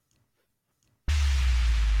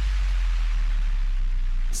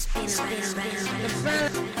The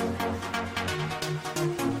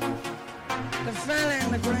fella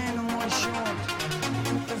in the green and white short.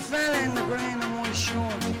 The fella in the green and white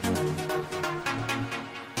short.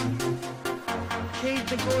 Keep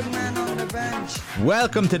the good man on the bench.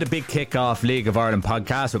 Welcome to the Big Kickoff League of Ireland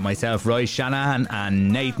podcast with myself, Roy Shanahan,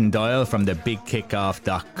 and Nathan Doyle from the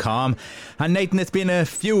BigKickoff.com. And Nathan, it's been a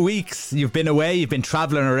few weeks. You've been away, you've been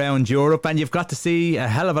travelling around Europe, and you've got to see a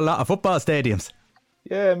hell of a lot of football stadiums.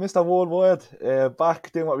 Yeah, Mr. Worldwide,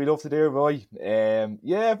 back doing what we love to do, Roy.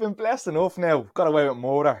 I've been blessed enough now. Got away with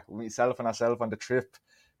mother, with myself and herself on the trip.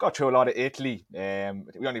 Got through a lot of Italy.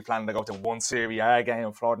 We only planned to go to one Serie A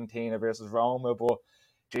game, Florentina versus Roma, but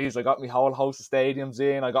geez, I got my whole host of stadiums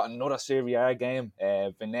in. I got another Serie A game,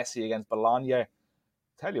 Venezia against Bologna.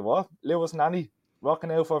 Tell you what, Lewis and Annie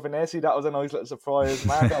rocking out for Venezia. That was a nice little surprise.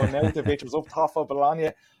 Marco Arnautovic was up top for Bologna.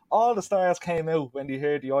 All the stars came out when they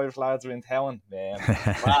heard the Irish lads were in town.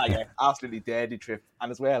 Absolutely deadly trip.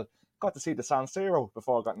 And as well, got to see the San Siro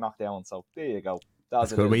before I got knocked down. So there you go.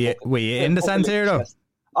 That's good. Were you in the San Siro?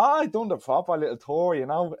 I done the proper little tour, you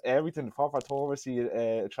know, everything, the proper touristy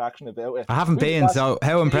attraction about it. I haven't been, so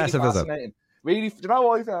how impressive is it? Really, do you know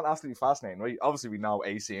what I found absolutely fascinating, right? Obviously, we know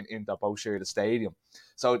AC and Inter both share the stadium.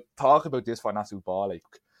 So talk about this for an absolute ball ache.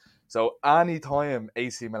 So any time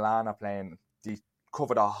AC Milan are playing, they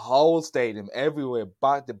cover the whole stadium, everywhere,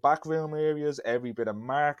 the backroom areas, every bit of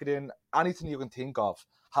marketing, anything you can think of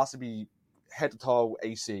has to be head to toe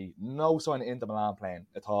AC. No sign of Inter Milan playing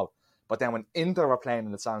at all. But then when Inter are playing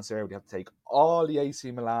in the San Siro, they have to take all the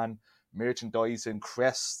AC Milan merchandising,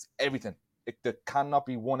 crests, everything. There cannot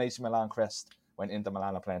be one AC Milan crest when Inter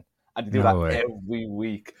Milan are playing. And they do every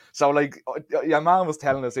week. So, like, your man was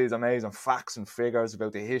telling us these amazing facts and figures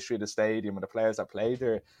about the history of the stadium and the players that played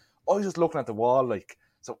there. I was just looking at the wall, like,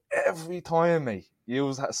 so every time, mate,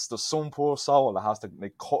 there's some poor soul that has to,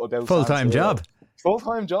 like, cut about. Full-time job.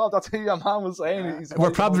 Full-time job, that's what your man was saying.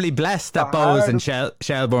 We're probably blessed that Bowes and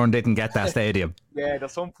Shelbourne didn't get that stadium. Yeah,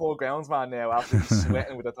 there's some poor groundsman now absolutely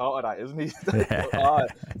sweating with the thought of that, isn't he?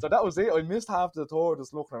 So that was it. I missed half the tour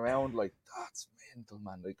just looking around like, that's mental,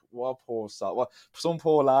 man. Like, what poor soul. What, some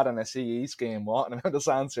poor lad in a CE scheme walking around the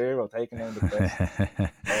San Siro taking down the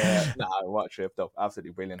crest. What a trip, though.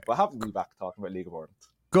 Absolutely brilliant. But happy to be back talking about League of Ireland.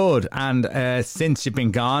 Good. And since you've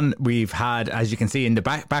been gone, we've had, as you can see in the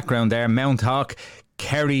background there, Mount Hawk,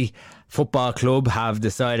 Kerry Football Club have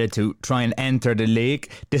decided to try and enter the league.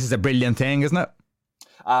 This is a brilliant thing, isn't it?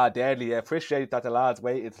 Deadly. I appreciate that the lads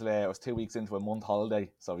waited till it was 2 weeks into a month holiday,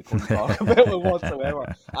 so we couldn't talk about it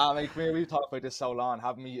whatsoever. We've talked about this so long,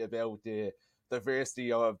 haven't we, about the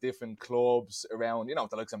diversity of different clubs around, you know,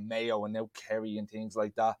 the likes of Mayo and now Kerry and things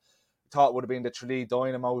like that. Thought would have been the Tralee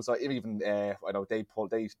Dynamos, or even they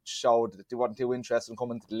showed that they weren't too interested in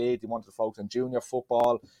coming to the league. They wanted to focus on junior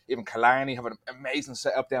football. Even Killarney have an amazing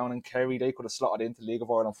setup down in Kerry. They could have slotted into League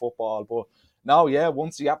of Ireland football, but no,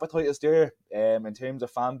 once the appetite is there, in terms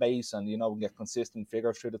of fan base, and get consistent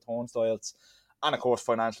figures through the turnstiles, and of course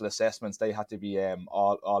financial assessments, they had to be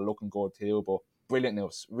all looking good too. But brilliant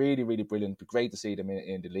news, really, really brilliant. It'd be great to see them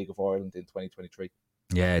in the League of Ireland in 2023.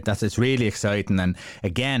 Yeah, it's really exciting. And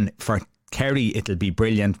again, for Kerry, it'll be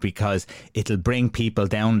brilliant because it'll bring people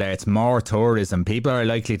down there. It's more tourism. People are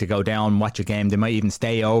likely to go down, watch a game. They might even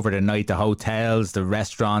stay over the night. The hotels, the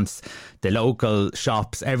restaurants, the local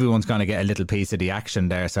shops, everyone's going to get a little piece of the action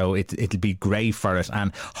there. So it'll be great for it.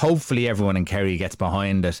 And hopefully everyone in Kerry gets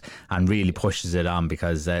behind it and really pushes it on,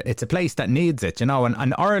 because it's a place that needs it, and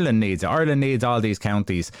Ireland needs it. Ireland needs all these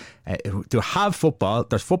counties to have football.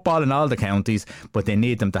 There's football in all the counties, but they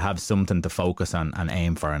need them to have something to focus on and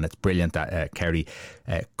aim for. And it's brilliant that Kerry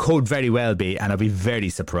could very well be, and I'll be very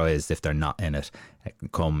surprised if they're not in it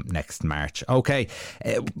come next March. Okay,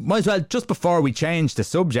 might as well, just before we change the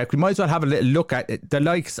subject, we might as well have a little look at the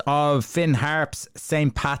likes of Finn Harps,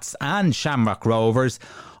 St. Pat's and Shamrock Rovers,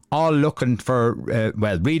 all looking for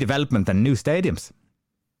redevelopment and new stadiums.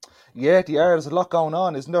 Yeah, there's a lot going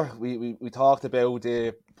on, isn't there? We talked about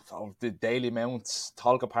the Daily Mounts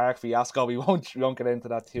Tolka Park fiasco. We won't get into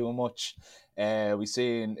that too much. We've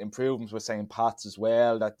seen improvements with St. Pat's as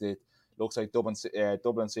well, that looks like Dublin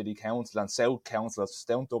City Council and South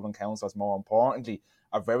Dublin Council, more importantly,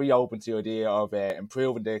 are very open to the idea of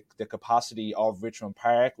improving the capacity of Richmond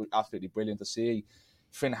Park. Absolutely brilliant to see.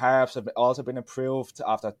 Finn Harps have also been approved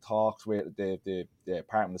after talks with the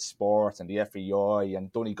Department of Sport and the FEI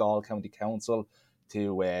and Donegal County Council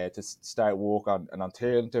to start work on an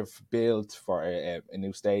alternative build for a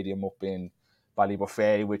new stadium up in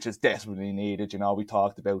Ballybuffet, which is desperately needed. We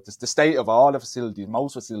talked about the state of all the facilities,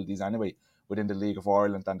 most facilities anyway, within the League of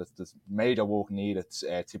Ireland, and there's major work needed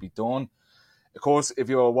to be done. Of course, if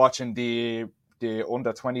you were watching the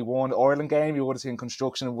under-21 Ireland game, you would have seen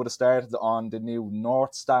construction would have started on the new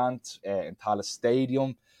North Stand in Tallaght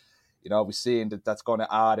Stadium. We're seeing that's going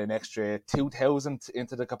to add an extra 2,000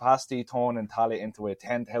 into the capacity, turning Tallaght into a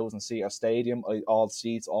 10,000-seater stadium, all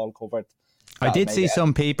seats, all covered. I did see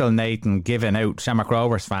some people, Nathan, giving out Shamrock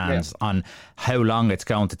Rovers fans on how long it's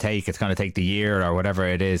going to take. It's going to take the year or whatever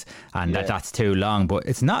it is, and that's too long. But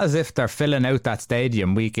it's not as if they're filling out that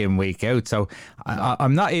stadium week in, week out. So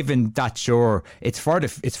I'm not even that sure. It's for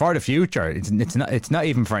the future. It's not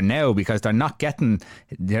even for now, because they're not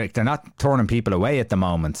turning people away at the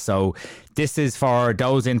moment. So this is for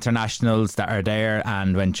those internationals that are there,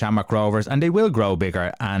 and when Shamrock Rovers, and they will grow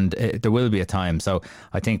bigger, and there will be a time. So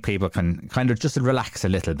I think people can kind of just relax a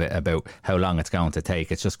little bit about how long it's going to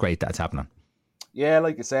take. It's just great that it's happening. Yeah,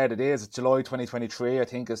 like you said, it is. It's July 2023, I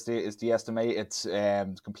think, is the estimated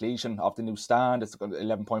completion of the new stand. It's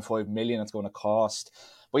 11.5 million it's going to cost.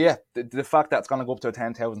 But yeah, the fact that it's going to go up to a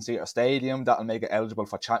 10,000-seater stadium, that'll make it eligible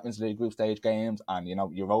for Champions League group stage games and,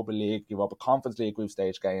 Europa League, Europa Conference League group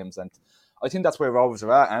stage games. And I think that's where Rovers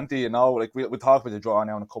are at, Andy. We'll talk about the draw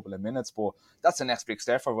now in a couple of minutes, but that's the next big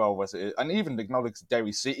step for Rovers. And even, like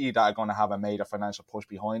Derry City, that are going to have a major financial push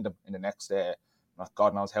behind them in the next,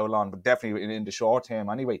 God knows how long, but definitely in the short term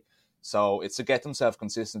anyway. So it's to get themselves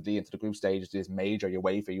consistently into the group stages, these major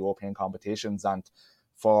UEFA European competitions, and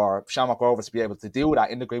for Shamrock Rovers to be able to do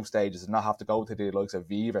that in the group stages and not have to go to the likes of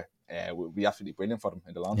Viva would be absolutely brilliant for them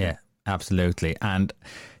in the long term. Yeah, absolutely. And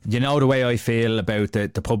the way I feel about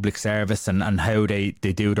the public service and how they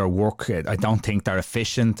do their work, I don't think they're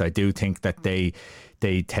efficient. I do think that they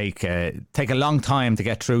take a long time to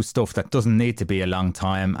get through stuff that doesn't need to be a long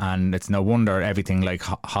time, and it's no wonder everything like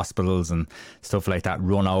hospitals and stuff like that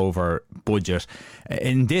run over budget.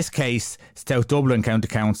 In this case, South Dublin County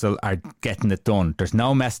Council are getting it done. There's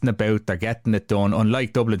no messing about, they're getting it done,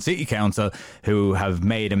 unlike Dublin City Council, who have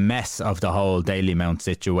made a mess of the whole Dalymount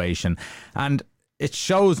situation. And it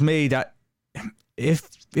shows me that if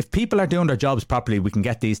people are doing their jobs properly, we can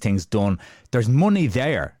get these things done. There's money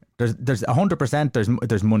there. There's 100%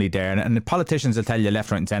 there's money there, and the politicians will tell you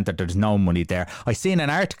left, right and centre there's no money there. I seen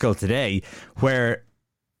an article today where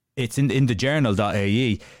it's in the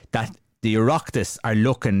journal.ie that the Oireachtas are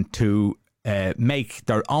looking to make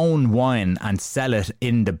their own wine and sell it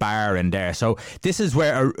in the bar in there. So this is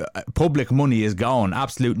where public money is going.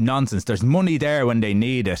 Absolute nonsense. There's money there when they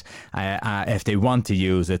need it, if they want to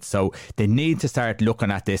use it. So they need to start looking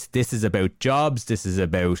at this. This is about jobs. This is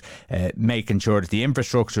about making sure that the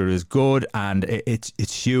infrastructure is good, and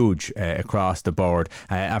it's huge across the board.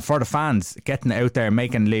 And for the fans, getting out there,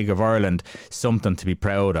 making League of Ireland something to be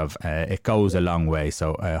proud of, it goes a long way.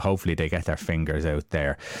 So hopefully they get their fingers out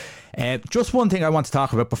there. Just one thing I want to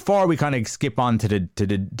talk about before we kind of skip on to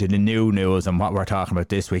the new news and what we're talking about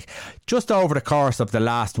this week. Just over the course of the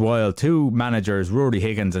last while, two managers, Rory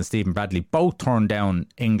Higgins and Stephen Bradley, both turned down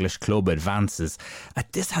English club advances.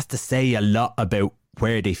 This has to say a lot about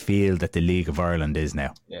where they feel that the League of Ireland is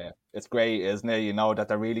now. Yeah, it's great, isn't it? That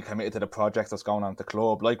they're really committed to the project that's going on at the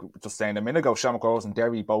club. Like just saying a minute ago, Shamrock Rovers and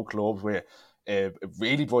Derry, both clubs with a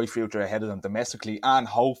really bright future ahead of them domestically and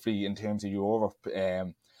hopefully in terms of Europe.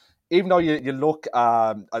 Even though you look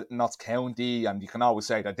at Notts County, and you can always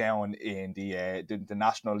say they're down in the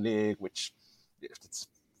National League, which it's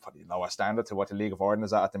probably lower standard to what the League of Ireland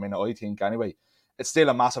is at the minute, I think, anyway. It's still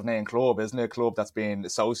a massive name club, isn't it? A club that's been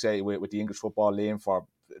associated with the English Football League for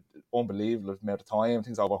unbelievable amount of time. I think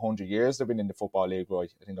it's over 100 years they've been in the Football League, right?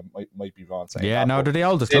 I think I might be wrong saying that. No, they're the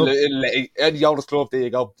oldest club. The oldest club, there you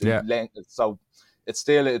go. Yeah. So it's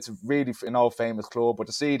a really famous club, but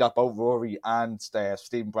to see that both Rory and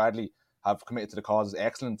Stephen Bradley have committed to the cause is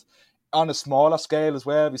excellent. On a smaller scale as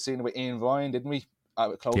well, we've seen it with Ian Ryan, didn't we?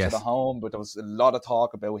 Closer to home, but there was a lot of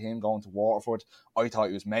talk about him going to Waterford. I thought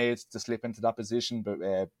he was made to slip into that position, but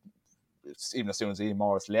even as soon as Ian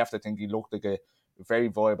Morris left, I think he looked like a very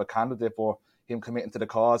viable candidate for him committing to the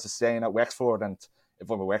cause of staying at Wexford. And if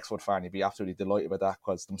I'm a Wexford fan, you'd be absolutely delighted with that,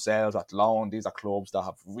 because themselves at loan, these are clubs that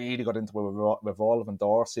have really got into a revolving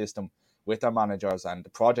door system with their managers, and the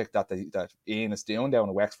project that Ian is doing down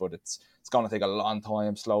at Wexford, it's going to take a long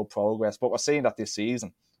time, slow progress, but we're seeing that this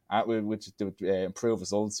season, which improved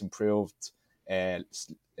results, improved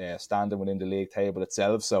standing within the league table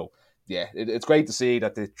itself. So yeah, it's great to see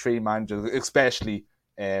that the three managers, especially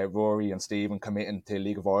Rory and Stephen, committing to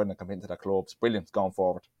League of Ireland and committing to their clubs. Brilliant going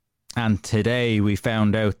forward. And today we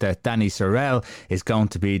found out that Danny Searle is going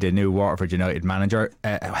to be the new Waterford United manager.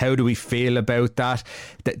 How do we feel about that?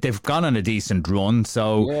 They've gone on a decent run,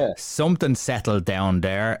 so something settled down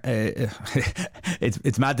there.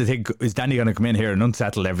 It's mad to think, is Danny going to come in here and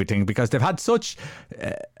unsettle everything? Because they've had such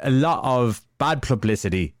a lot of bad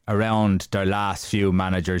publicity around their last few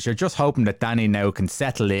managers. You're just hoping that Danny now can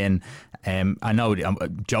settle in. I know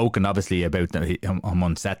I'm joking obviously about I'm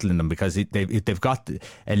unsettling them, because they've got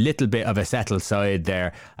a little bit of a settled side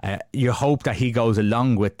there. You hope that he goes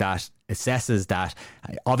along with that, assesses that,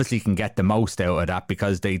 obviously can get the most out of that,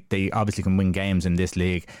 because they obviously can win games in this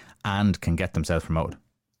league and can get themselves promoted.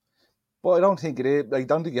 But I don't think it is. I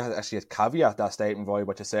don't think you actually caveat that statement, Roy,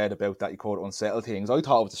 what you said about that you could unsettle things. I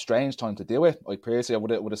thought it was a strange time to do it. I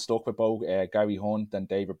personally would have stuck with both Gary Hunt and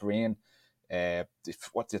David Breen.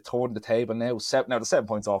 What's the third in the table now? Now the 7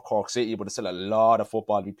 points off Cork City, but there's still a lot of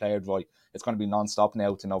football to be played, Roy. It's going to be non-stop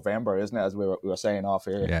now to November, isn't it? As we were saying off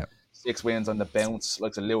here. Yeah. 6 wins on the bounce,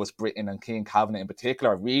 like the Lewis Britton and Keane Kavanagh in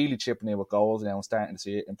particular, really chipping in with goals now and starting to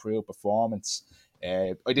see improved performance.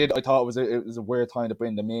 I thought it was a weird time to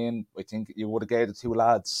bring them in. I think you would have gave the two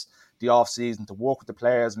lads the off season to work with the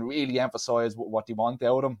players and really emphasise what they want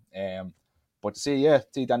out of them. But to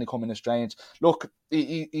see Danny coming is strange. Look,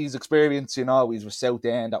 he's experienced, he's with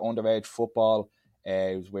Southend at underage football.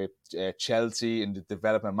 He was with Chelsea in the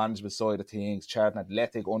development management side of things, Charlton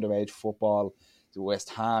Athletic underage football. To West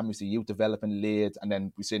Ham, he's the youth development lead, and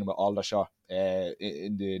then we've seen him with Aldershot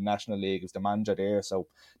in the National League. He was the manager there, so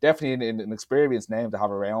definitely an experienced name to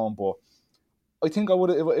have around. But I think I would,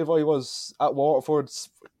 if I was at Waterford,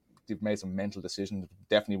 they've made some mental decisions,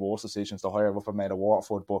 definitely worse decisions to hire up and made at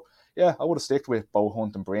Waterford. But yeah, I would have sticked with Bo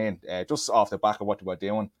Hunt and Breen, just off the back of what they were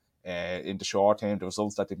doing in the short term, the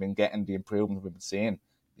results that they've been getting, the improvement we've been seeing.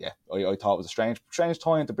 Yeah, I thought it was a strange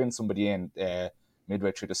time to bring somebody in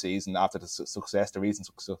midway through the season after the recent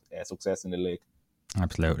success in the league.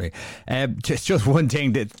 Absolutely. Just one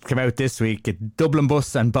thing that came out this week: Dublin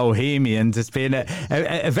Bus and Bohemians. It's been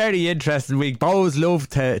a very interesting week. Bows love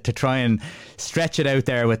to try and stretch it out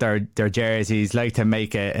there with their jerseys, like to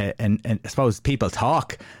make I suppose people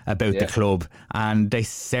talk about the club, and they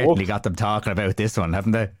certainly got them talking about this one,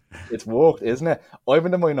 haven't they? It's worked, isn't it? I'm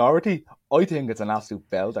in the minority. I think it's an absolute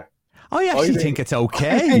belter. I actually think it's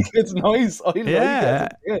okay. I think it's nice. I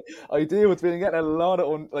like it. I do. It's been getting a lot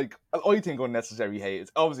of I think unnecessary hate.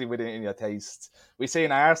 It's obviously within in your taste. We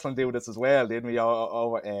seen Arsenal do this as well, didn't we?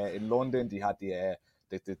 Over in London, they had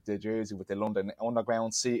the jersey with the London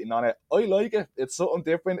Underground seating on it. I like it. It's something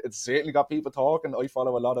different. It's certainly got people talking. I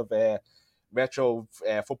follow a lot of retro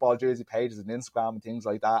football jersey pages on Instagram and things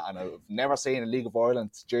like that, and I've never seen a League of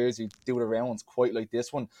Ireland jersey do the rounds quite like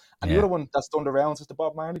this one. And the other one that's done the rounds is the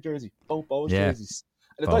Bob Marley jersey, both jerseys.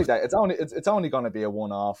 And it's like that. It's only going to be a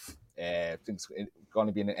one-off. It's going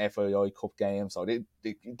to be in an FAI Cup game, so they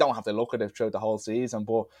don't have to look at it throughout the whole season.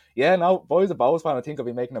 But yeah, now boys, a Bows fan, I think I'll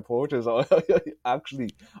be making a purchase. I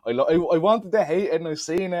wanted to hate it, and I've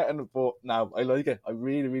seen it, but now I like it. I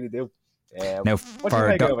really, really do. Now, what do you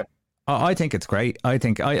think of it? I think it's great. I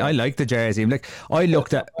think I like the jersey. Like, I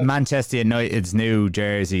looked at Manchester United's new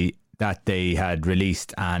jersey that they had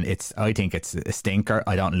released, and I think it's a stinker.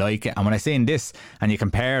 I don't like it. And when I seen this and you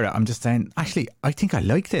compare it, I'm just saying, actually, I think I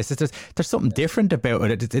like this. There's something different about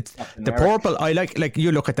it. It's the purple. I like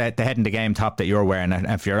you look at the head in the game top that you're wearing, and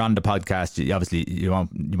if you're on the podcast,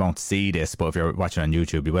 you won't see this, but if you're watching on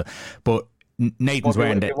YouTube, you will. But Nathan's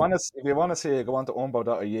wearing it. If you want to see it, go on to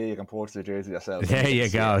umbo.ie. You can purchase the jersey yourself. There you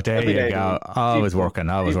go. Always working.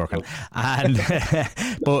 And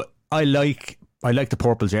but I like the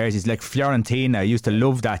purple jerseys. Like Fiorentina used to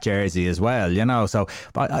love that jersey as well, so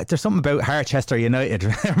but there's something about Harchester United.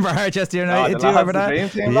 Remember Harchester United? Do you remember that? Dream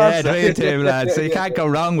team lads. So you can't go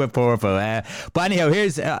wrong with purple. But anyhow,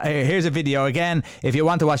 here's a video again. If you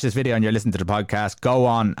want to watch this video and you're listening to the podcast, go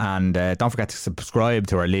on and don't forget to subscribe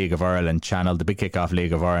to our League of Ireland channel, the Big Kickoff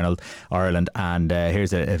League of Ireland. And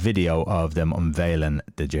here's a video of them unveiling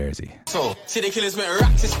the jersey. So, see the killers make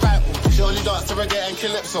racks is vital. She only dance to reggae and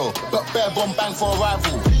calypso. Got bare bomb bang for a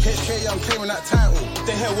rival. HK Young claiming that title.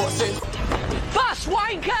 They hear what's it. Bus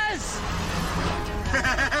wankers!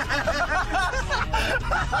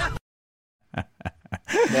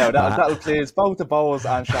 Now that'll please both the Bows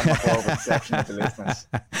and Sean McCormick section of the listeners.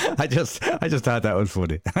 I just thought that was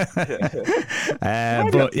funny.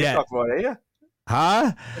 But yeah.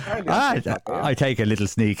 Huh? Apparently on TikTok, I take a little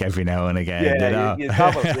sneak every now and again. Yeah, you know? you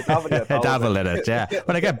dabble in it. Dabble in it, yeah.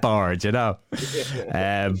 When I get bored, you know.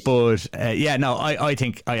 I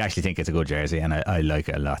actually think it's a good jersey, and I like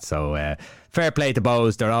it a lot. So fair play to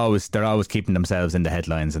Bows. They're always keeping themselves in the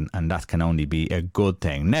headlines, and that can only be a good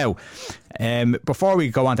thing. Now, before we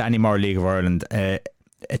go on to any more League of Ireland,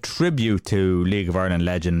 a tribute to League of Ireland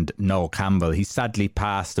legend Noel Campbell. He sadly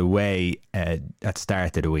passed away at the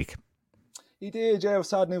start of the week. He did, yeah. It was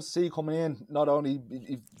sad news to see coming in. Not only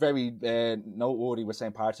very noteworthy with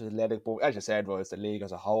St. Patrick's Athletic, but as you said, was the league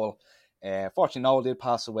as a whole. Fortunately, Noel did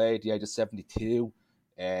pass away at the age of 72.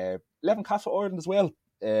 11 caps for Ireland as well.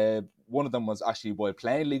 One of them was actually while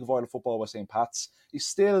playing League of Ireland football with St. Pat's. He's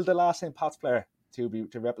still the last St. Pat's player to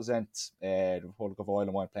represent the Republic of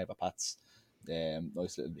Ireland while playing for Pat's.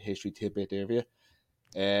 Nice little history tidbit there for you.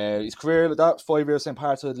 His career like that, 5 years St.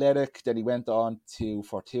 Patrick's Athletic. Then he went on to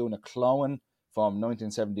Fortuna Cloughan from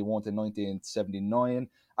 1971 to 1979.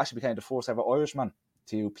 Actually became the first ever Irishman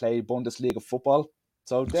to play Bundesliga football.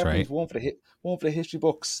 So definitely one for the history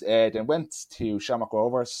books. Then went to Shamrock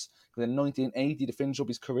Rovers. In 1980 to finish up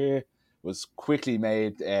his career. Was quickly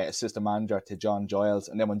made assistant manager to John Giles.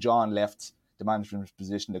 And then when John left the management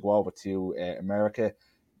position to go over to America,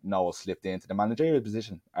 Noel slipped into the managerial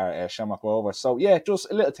position at Shamrock Rovers. So yeah, just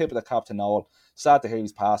a little tip of the cap to Noel. Sad to hear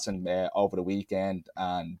he's passing over the weekend,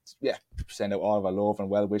 and yeah, send out all of our love and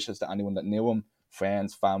well wishes to anyone that knew him,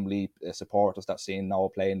 friends, family, supporters that seen Noel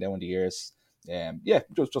playing down the years.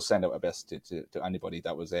 Just send out our best to anybody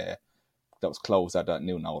that was close that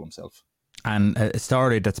knew Noel himself. And a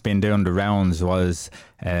story that's been doing the rounds was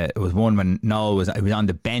it was one when Noel was on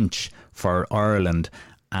the bench for Ireland,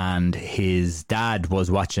 and his dad was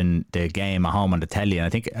watching the game at home on the telly,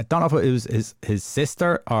 and I don't know if it was his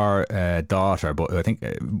sister or daughter, but I think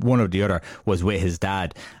one or the other was with his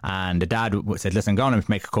dad, and the dad said, listen, go on and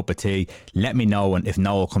make a cup of tea, let me know if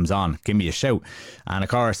Noel comes on, give me a shout. And of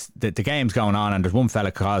course the game's going on, and there's one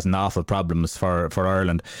fella causing awful problems for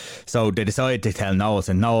Ireland, so they decided to tell Noel,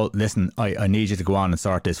 saying, Noel, listen, I need you to go on and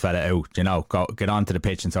sort this fella out, go get onto the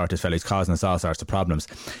pitch and sort this fella, he's causing us all sorts of problems.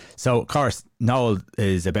 So of course Noel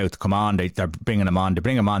is about to come on. They're bringing him on. They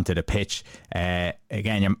bring him onto the pitch.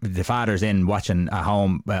 Again, the father's in watching at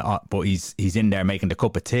home, but he's in there making the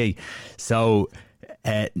cup of tea. So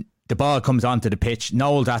the ball comes onto the pitch.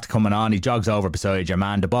 Noel's after coming on. He jogs over beside your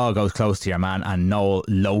man. The ball goes close to your man, and Noel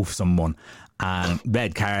loafs someone. And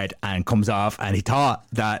red card, and comes off, and he thought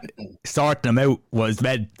that sorting him out was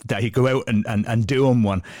meant that he'd go out and do him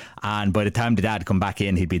one, and by the time the dad come back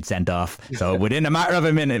in, he'd been sent off. So within a matter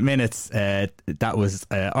of minutes, that was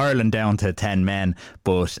Ireland down to 10 men,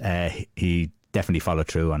 but he definitely followed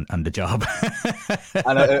through on the job.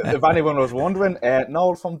 And if anyone was wondering,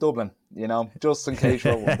 Noel from Dublin, just in case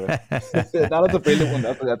you're wondering. That is a brilliant one.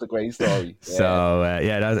 That's a great story. So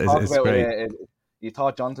it's great. You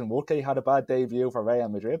thought Jonathan Woodgate had a bad debut for Real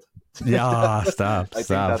Madrid? Yeah, stop. I think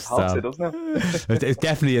that helps it, doesn't it? It's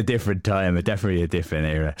definitely a different time, definitely a different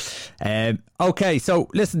era. Okay, so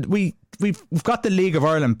listen, we've got the League of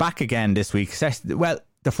Ireland back again this week. Well,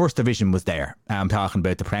 the first division was there. I'm talking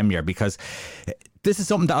about the Premier, because this is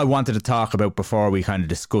something that I wanted to talk about before we kind of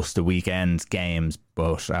discuss the weekend's games,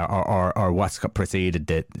 but or what's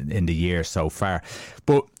preceded in the year so far.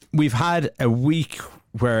 But we've had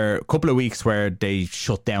a couple of weeks where they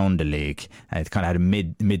shut down the league. It kind of had a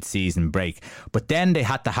mid-season break, but then they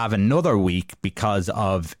had to have another week because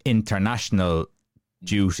of international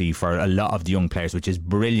duty for a lot of the young players, which is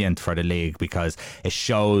brilliant for the league because it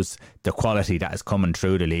shows the quality that is coming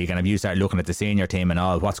through the league. And if you start looking at the senior team and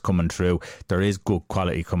all what's coming through, there is good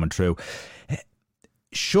quality coming through.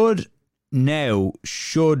 Should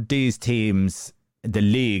these teams, the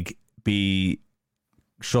league, be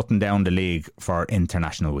shutting down the league for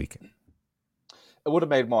international week? It would have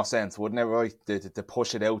made more sense, wouldn't it, right? To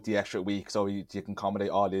push it out the extra week so you can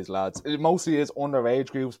accommodate all these lads. It mostly is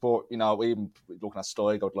underage groups, but even looking at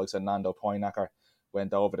Sligo, like Nando Poinacker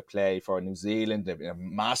went over to play for New Zealand, a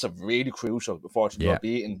massive, really crucial, unfortunately got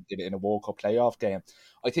beaten in a World Cup playoff game.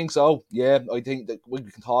 I think so, yeah. I think that we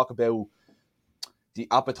can talk about the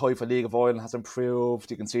appetite for League of Ireland has improved.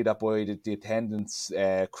 You can see that by the attendance,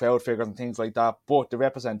 crowd figures and things like that. But the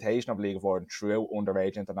representation of League of Ireland throughout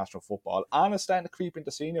underage international football, and it's starting to creep into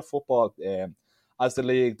senior football as the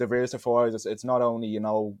league diversifies. It's not only,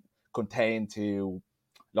 contained to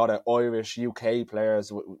a lot of Irish, UK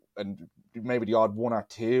players and maybe the odd one or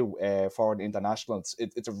two foreign internationals.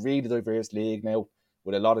 It's a really diverse league now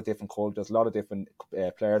with a lot of different cultures, a lot of different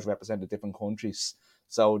players representing different countries.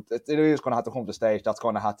 So it is going to have to come to the stage. That's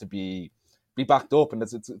going to have to be backed up, and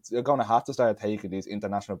you're going to have to start taking these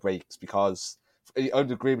international breaks because I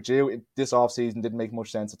would agree with you. This off-season didn't make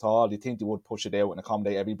much sense at all. You think they would push it out and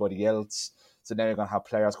accommodate everybody else. So now you're going to have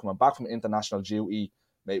players coming back from international duty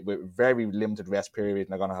with very limited rest period, and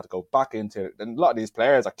they're going to have to go back into it. And a lot of these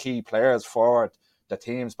players are key players for the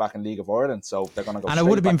teams back in League of Ireland, so they're going to go. And it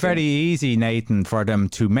would have been very easy, Nathan, for them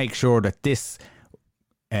to make sure that this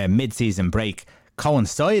mid-season break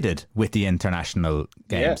coincided with the international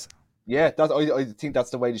games. Yeah, I think that's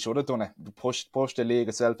the way they should have done it. Push the league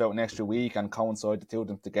itself out an extra week and coincide the two of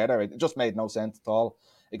them together. It just made no sense at all.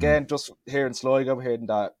 Again, just here in Sligo, hearing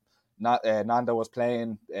that Nando was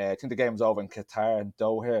playing, I think the game was over in Qatar and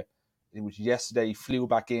Doha. It was yesterday. He flew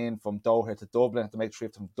back in from Doha to Dublin to make the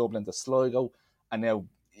trip from Dublin to Sligo. And now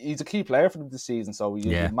he's a key player for them this season. So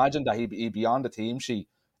you imagine that he'd be on the team sheet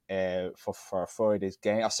for Friday's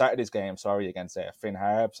game, or Saturday's game, against Finn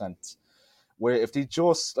Harps. And where if they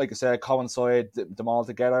just, like I said, coincide them all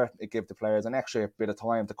together, it gives the players an extra bit of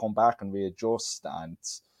time to come back and readjust and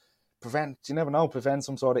prevent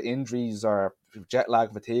some sort of injuries, or jet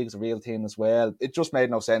lag fatigue is a real thing as well. It just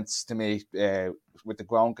made no sense to me with the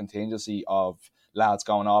ground contingency of lads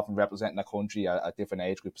going off and representing the country at different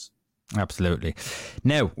age groups. Absolutely.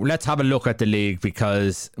 Now, let's have a look at the league,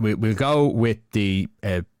 because we'll go with the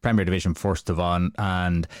Premier Division first of all.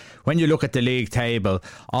 And when you look at the league table,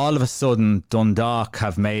 all of a sudden Dundalk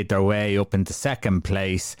have made their way up into second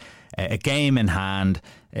place, a game in hand.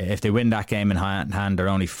 If they win that game in hand, they're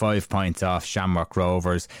only 5 points off Shamrock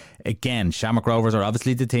Rovers. Again, Shamrock Rovers are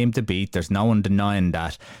obviously the team to beat. There's no one denying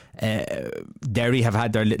that. Derry have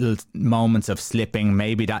had their little moments of slipping.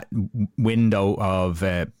 Maybe that window of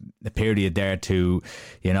the period there to,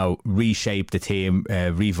 reshape the team,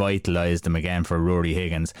 revitalise them again for Rory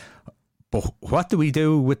Higgins. But what do we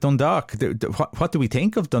do with Dundalk? What do we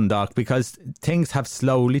think of Dundalk? Because things have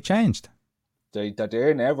slowly changed. They're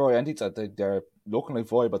there now, I think that they're looking like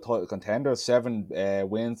viable title contenders. 7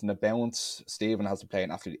 wins in the bounce. Stephen has been playing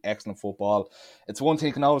absolutely excellent football. It's one thing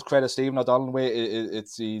you can always credit Stephen O'Donnell with.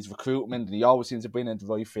 It's his recruitment, and he always seems to bring in the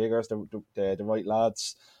right figures, the right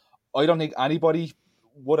lads. I don't think anybody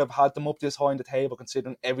would have had them up this high in the table,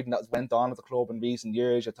 considering everything that's went on at the club in recent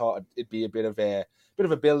years. I thought it'd be a bit of a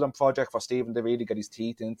building project for Stephen to really get his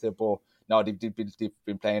teeth into, but no, they've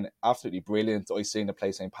been playing absolutely brilliant. I seen them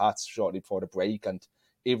play St. Pat's shortly before the break, and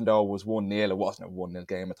even though it was 1-0, it wasn't a 1-0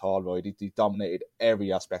 game at all, right? They dominated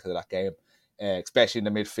every aspect of that game, especially in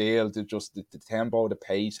the midfield. Just the tempo, the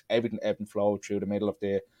pace, everything ebbed and flowed through the middle of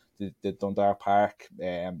the Dundalk Park.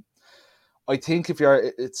 I think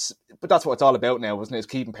but that's what it's all about now, isn't it? It's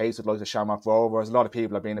keeping pace with like the Shamrock Rovers. A lot of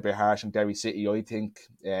people are being a bit harsh on Derry City. I think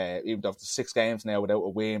even though 6 games now without a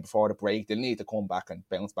win before the break, they'll need to come back and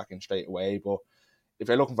bounce back in straight away. But if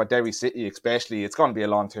you're looking for Derry City, especially, it's going to be a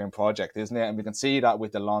long-term project, isn't it? And we can see that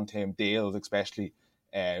with the long-term deals, especially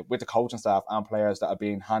with the coaching staff and players that are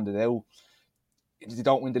being handed out. If they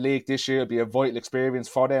don't win the league this year, it'll be a vital experience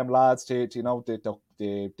for them lads to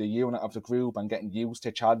the unit of the group and getting used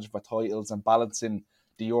to challenging for titles and balancing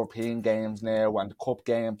the European games now and the cup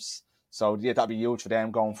games. So yeah, that'd be huge for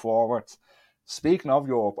them going forward. Speaking of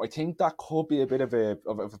Europe, I think that could be a bit of a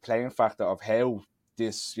playing factor of how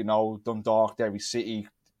this, Dundalk, Derry City,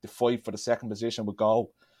 the fight for the second position would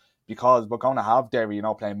go, because we're going to have Derry,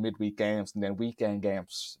 playing midweek games and then weekend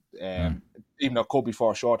games. Even though it could be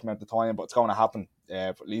for a short amount of time, but it's going to happen for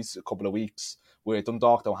at least a couple of weeks. Where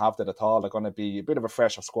Dundalk don't have that at all. They're going to be a bit of a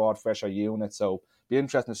fresher squad, fresher unit. So be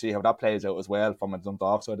interesting to see how that plays out as well from a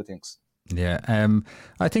Dundalk side of things. Yeah,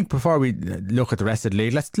 I think before we look at the rest of the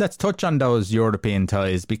league, let's touch on those European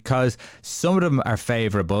ties, because some of them are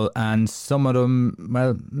favourable and some of them,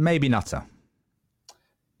 well, maybe not so.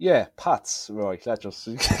 Yeah, Pats, right, let's just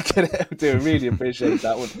get it out there. Really appreciate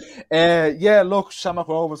that one. Look, Shamrock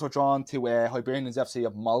Rovers were drawn to Hibernians FC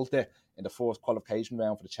of Malta in the first qualification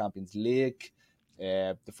round for the Champions League.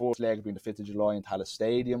 The first leg being the 5th of July in Tallaght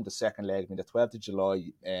Stadium, the second leg being the 12th of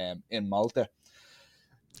July in Malta.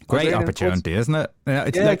 Great opportunity, isn't it? You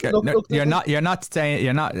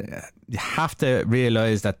have to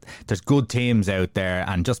realise that there's good teams out there,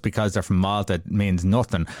 and just because they're from Malta it means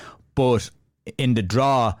nothing. But in the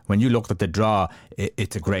draw, when you looked at the draw,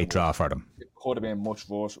 it's a great draw for them. It could have been much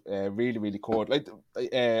worse. Really, really could. Like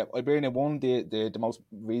Hibernia won the most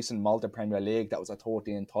recent Malta Premier League. That was a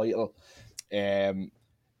 13 title.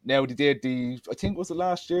 Now they did I think it was the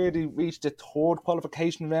last year, they reached the 3rd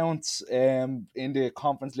qualification rounds in the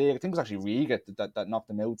Conference League. I think it was actually Riga that knocked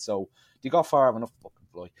them out. So they got far enough.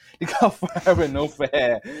 They got far enough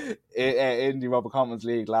in the Europa Conference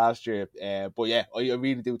League last year. But yeah, I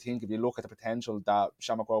really do think if you look at the potential that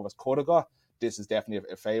Shamrock Rovers could have got, this is definitely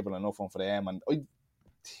a favourable enough one for them. And I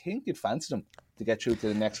think you'd fancy them to get through to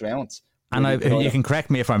the next round. And you can correct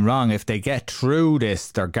me if I'm wrong, if they get through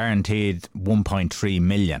this, they're guaranteed 1.3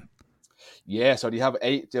 million. Yeah, so they have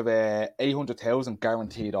 800,000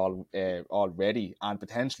 guaranteed already, and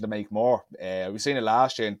potential to make more. We've seen it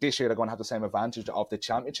last year, and this year they're going to have the same advantage of the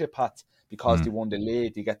championship, Pat, because they won the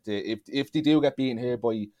league. They get if they do get beaten here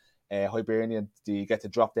by Hibernian, they get to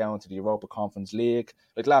drop down to the Europa Conference League.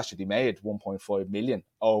 Like last year, they made 1.5 million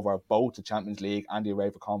over both the Champions League and the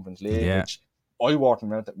Europa Conference League, which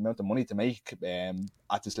eye-watering amount of money to make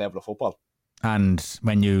at this level of football. And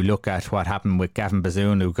when you look at what happened with Gavin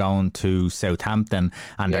Bazunu going to Southampton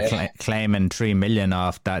and they're claiming 3 million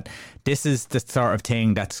off that, this is the sort of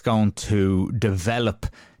thing that's going to develop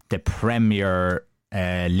the Premier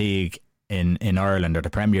League in Ireland, or the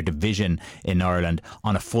Premier Division in Ireland,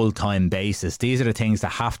 on a full-time basis. These are the things that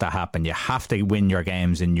have to happen. You have to win your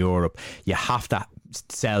games in Europe. You have to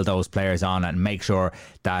sell those players on and make sure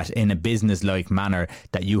that in a business-like manner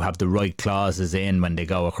that you have the right clauses in when they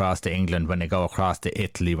go across to England, when they go across to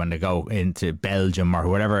Italy, when they go into Belgium or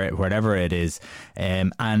wherever it is.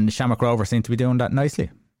 And Shamrock Rovers seem to be doing that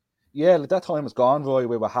nicely. Yeah, like that time is gone, Roy.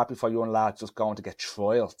 We were happy for young lads just going to get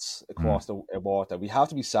trials across the water. We have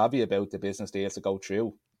to be savvy about the business deals to go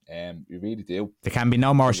through. We really do. There can be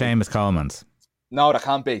no more Seamus Colemans. No, there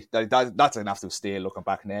can't be. That's an absolute steal looking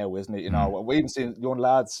back now, isn't it? You know, we even seen young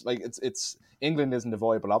lads, like it's England isn't a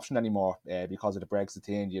viable option anymore because of the Brexit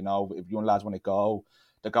thing. You know, if young lads want to go,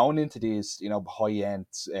 they're going into these, you know, high-end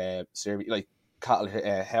series, like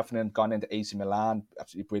Heffernan gone into AC Milan,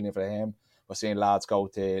 absolutely brilliant for him. We're seeing lads go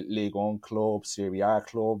to League One clubs, Serie A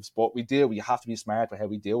clubs, but we have to be smart with how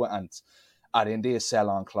we do it and add in the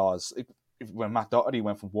sell-on clause. When Matt Doherty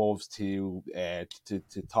went from Wolves to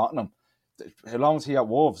Tottenham, how long was he at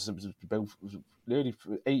Wolves? It was about nearly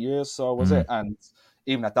 8 years, so was it? And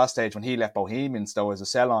even at that stage, when he left Bohemians, there was a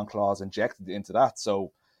sell-on clause injected into that.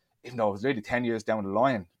 So even though it was really 10 years down the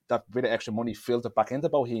line, that bit of extra money filtered back into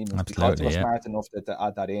Bohemians because they were smart enough to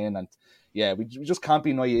add that in. And yeah, we just can't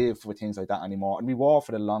be naive with things like that anymore. And we were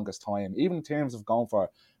for the longest time, even in terms of going for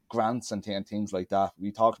grants and things like that.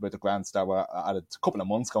 We talked about the grants that were added a couple of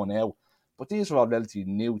months ago now. But these are all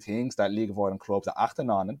relatively new things that League of Ireland clubs are acting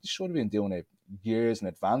on, and they should have been doing it years in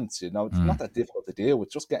advance. You know, it's not that difficult to do.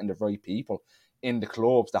 It's just getting the right people in the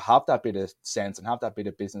clubs that have that bit of sense and have that bit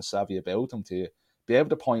of business savvy about them to be able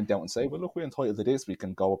to point out and say, well, look, we're entitled to this. We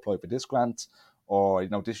can go apply for this grant, or, you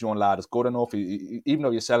know, this young lad is good enough. Even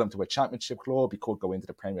though you sell him to a championship club, he could go into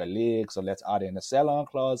the Premier League. So let's add in a sell-on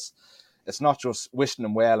clause. It's not just wishing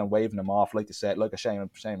them well and waving them off, like you said, like a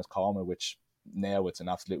Seamus Coleman, which now it's an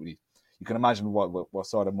absolutely. You can imagine what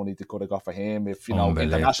sort of money they could have got for him if, you know,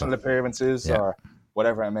 international appearances or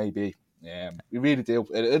whatever it may be. We really do.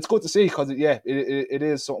 It's good to see because, it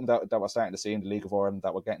is something that we're starting to see in the League of Ireland,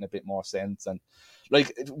 that we're getting a bit more sense. And,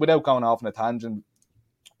 like, without going off on a tangent,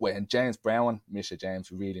 when James Brown, miss you,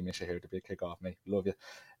 James, really miss you here, the big kick off, mate, love you.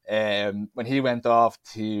 When he went off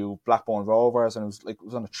to Blackburn Rovers and it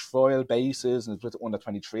was on a trial basis and it was with under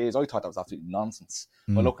 23s, I thought that was absolutely nonsense.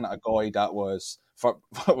 But looking at a guy that was, for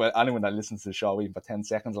well, anyone that listens to the show even for 10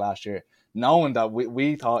 seconds last year, knowing that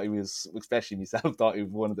we thought he was, especially myself, thought he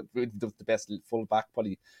was one of the best full back,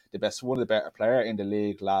 probably one of the better player in the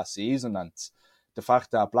league last season. And the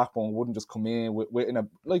fact that Blackburn wouldn't just come in with in a,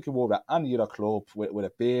 like you would at any other club with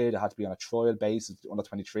a bid, it had to be on a trial basis under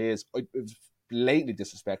 23s. It was blatantly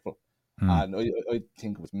disrespectful. And I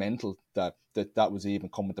think it was mental that was even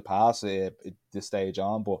coming to pass at this stage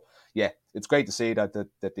on. But yeah, it's great to see that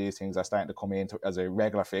these things are starting to come in as a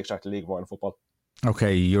regular fixture at the League of Ireland football.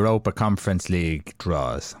 Okay, Europa Conference League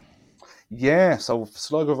draws. Yeah, so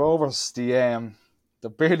Sligo Rovers, they're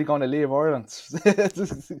barely going to leave Ireland,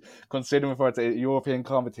 considering for the European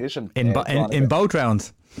competition. In both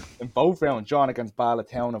rounds. In both rounds, drawn against Bala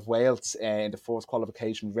Town of Wales in the first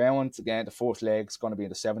qualification round. Again, the first leg's going to be on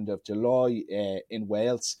the 7th of July in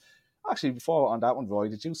Wales. Actually, before on that one, Roy,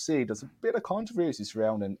 did you see there's a bit of controversy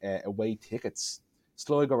surrounding away tickets?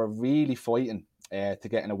 Sligo are really fighting to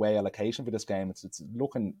get an away allocation for this game. It's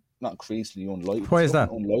looking not increasingly unlikely. Why is that?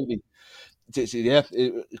 Unlikely. Yeah,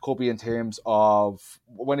 it could be in terms of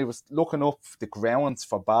when he was looking up the grounds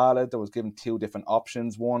for Bala, there was given two different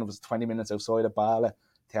options. One was 20 minutes outside of Bala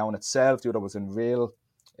town itself. The other was in Real,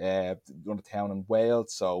 the town in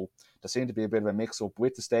Wales. So there seemed to be a bit of a mix-up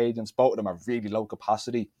with the stadiums. Both of them are really low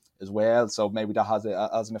capacity as well. So maybe that has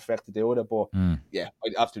an effect to do with it. But yeah,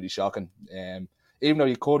 absolutely shocking. Even though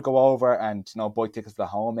you could go over and, you know, buy tickets for the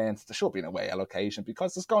home end, there should be an away allocation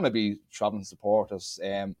because there's going to be travelling supporters.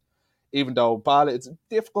 Even though Bala, it's a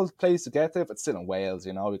difficult place to get to, but it's still in Wales,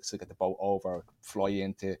 you know, you can still get the boat over, fly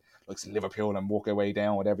into like Liverpool and work your way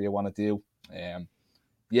down, whatever you want to do.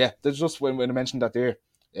 yeah, there's just when I mentioned that there.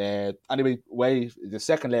 Anyway, the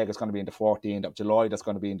second leg is going to be in the 14th of July. That's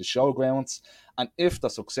going to be in the showgrounds. And if they're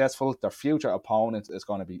successful, their future opponent is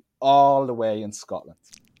going to be all the way in Scotland.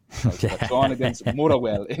 So they're going against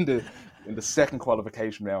Motherwell in the second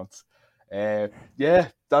qualification round. Yeah,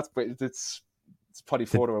 it's probably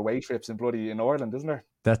further away trips in Ireland, isn't there?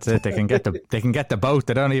 That's it. They can get the boat.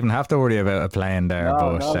 They don't even have to worry about a plane there.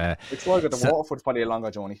 No. It's like the Waterford, probably a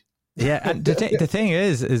longer journey. Yeah, and the thing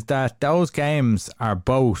is that those games are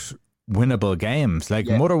both winnable games. Like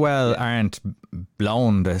Motherwell aren't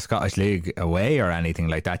blown the Scottish League away or anything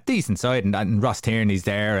like that. Decent side, and Ross Tierney's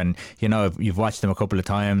there, and you know you've watched them a couple of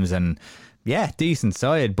times, and yeah, decent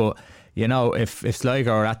side. But you know if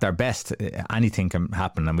Sligo are at their best, anything can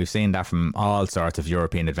happen, and we've seen that from all sorts of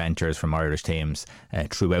European adventures from Irish teams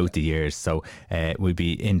throughout the years. So we'd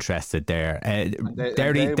be interested there.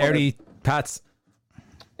 Derry Pats.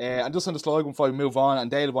 And just on the Sligo before we move on, and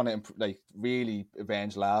they'll want to really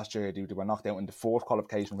avenge last year. They were knocked out in the fourth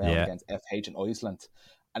qualification round against FH in Iceland,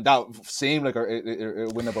 and that seemed like a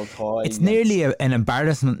winnable tie. It's nearly an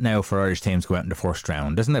embarrassment now for Irish teams to go out in the first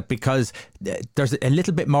round, isn't it? Because there's a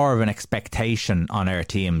little bit more of an expectation on our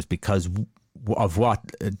teams because of what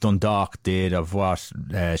Dundalk did, of what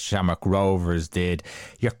Shamrock Rovers did.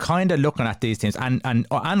 You're kind of looking at these teams and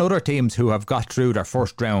other teams who have got through their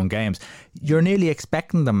first round games. You're nearly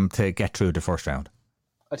expecting them to get through the first round.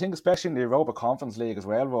 I think especially in the Europa Conference League as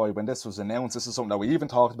well, Roy, when this was announced, this is something that we even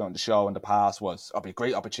talked about in the show in the past, was it'll be a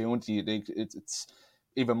great opportunity. It's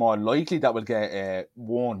even more likely that we'll get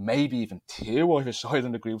one, maybe even two Irish sides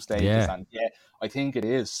in the group stages. And I think it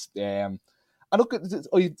is. And look,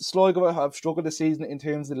 Sligo have struggled this season in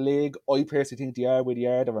terms of the league. I personally think they are where they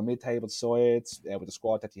are. They're a mid-table side with the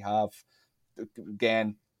squad that they have.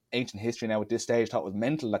 Again, ancient history now at this stage. Thought it was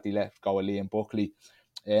mental that they let go of Liam Buckley.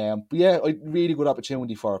 But yeah, a really good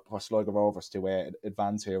opportunity for Sligo Rovers to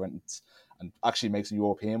advance here and actually make some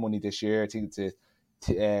European money this year. I think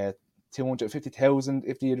it's 250,000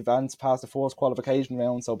 if they advance past the first qualification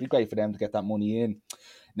round. So it'd be great for them to get that money in.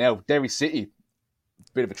 Now, Derry City,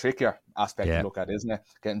 bit of a trickier aspect to look at, isn't it?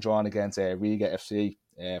 Getting drawn against Riga FC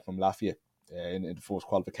from Latvia in the first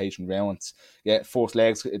qualification rounds. Yeah, first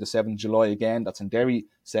legs the 7th of July again. That's in Derry.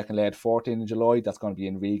 Second leg 14th of July. That's going to be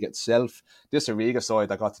in Riga itself. This is a Riga side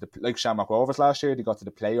that got to like Shamrock Rovers last year. They got to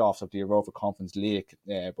the playoffs of the Europa Conference League,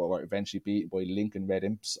 but were eventually beaten by Lincoln Red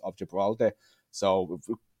Imps of Gibraltar. So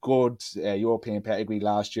good European pedigree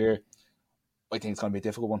last year. I think it's going to be a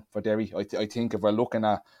difficult one for Derry. I think if we're looking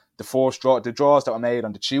at the draws that were made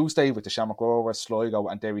on the Tuesday with the Shamrock Rovers, Sligo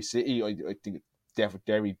and Derry City, I think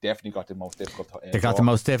Derry definitely got the most difficult. They got the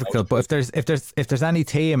most difficult, but if there's any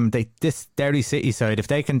team, this Derry City side, if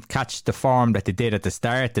they can catch the form that they did at the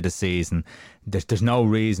start of the season, there's no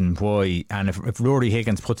reason why. And if Rory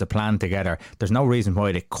Higgins puts a plan together, there's no reason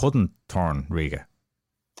why they couldn't turn Riga.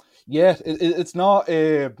 Yeah, it's not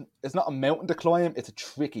a mountain to climb. It's a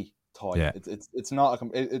tricky tie. Yeah. It's not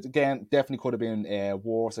it again, definitely could have been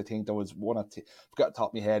worse. I think there was one or two, I've got the top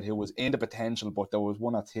of my head, who was in the potential, but there was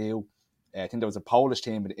one or two. I think there was a Polish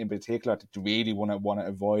team in particular that really want to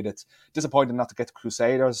avoid it. Disappointed not to get the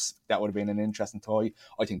Crusaders. That would have been an interesting tie.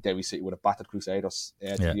 I think Derry City would have battered Crusaders.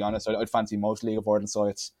 To be honest, I'd fancy most League of Ireland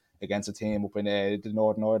sides against a team up in the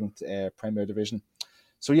Northern Ireland Premier Division.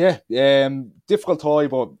 So yeah, difficult tie,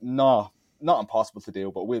 but not impossible to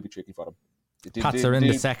do, but will be tricky for them. Pats are in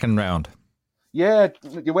the second round. Yeah,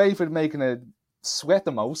 the way for making it sweat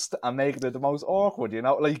the most and making it the most awkward, you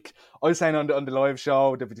know. Like I was saying on the live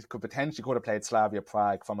show, that we could have played Slavia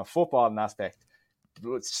Prague from a footballing aspect.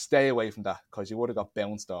 Stay away from that because you would have got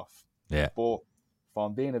bounced off. Yeah. But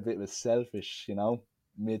from being a bit of a selfish, you know,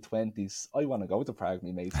 mid-20s, I want to go to Prague,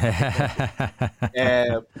 me mate.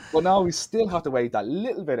 But now we still have to wait that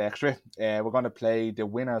little bit extra. We're going to play the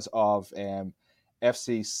winners of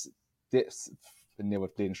FC. I knew I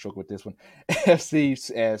was playing struggle with this one. FC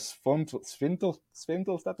Svintel.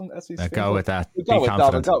 Is that one? FC Svintel? Go with that.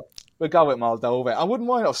 We'll go with Moldova. I wouldn't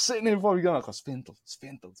mind. I was sitting here before we go. Because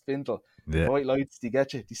Svintel. Yeah. White lights, they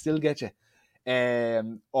get you. They still get you.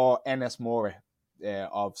 Or NS Mora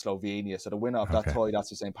of Slovenia. So the winner of that tie, that's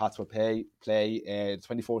the same. Pats will play the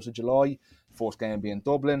 24th of July. First game being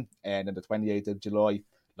Dublin. And then the 28th of July.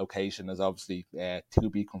 Location is obviously to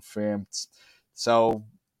be confirmed. So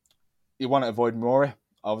you want to avoid Mora.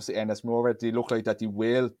 Obviously, NS Mora, they look like that they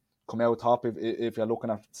will come out top if you're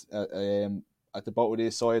looking at the both of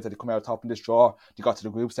these sides, that they come out top in this draw. They got to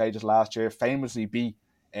the group stages last year, famously beat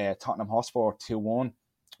Tottenham Hotspur 2-1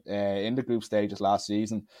 in the group stages last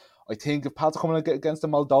season. I think if Pats are coming against the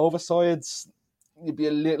Moldova sides, you'd be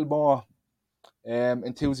a little more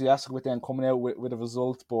enthusiastic with them coming out with a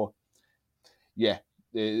result. But yeah,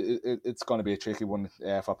 it's going to be a tricky one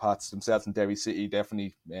for Pats themselves, and Derry City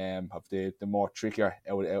definitely have the more trickier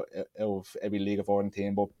out of every League of Ireland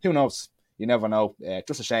team. But who knows? You never know.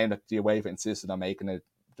 Just a shame that the UEFA insisted on making it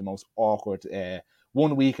the most awkward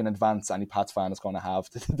 1 week in advance any Pats fan is going to have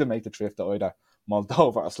to make the trip to either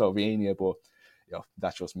Moldova or Slovenia. But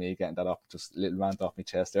that's just me getting that up, just a little rant off my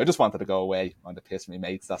chest there. I just wanted to go away on the piss of my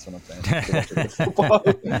mates, that's what I'm saying.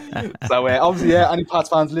 So obviously, any Pats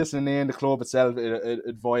fans listening in, the club itself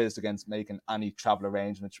advised against making any travel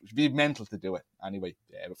arrangements, which would be mental to do it anyway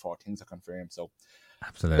before things are confirmed. So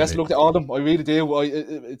absolutely, best of luck to all of them. I really do.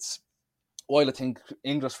 While I think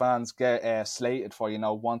English fans get slated for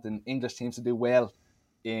wanting English teams to do well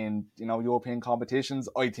in European competitions,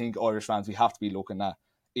 I think Irish fans, we have to be looking at,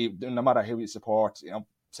 no matter who you support,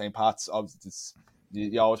 St. Pat's, obviously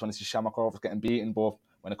you always want to see Shamrock Rovers getting beaten, but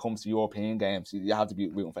when it comes to European games, you have to be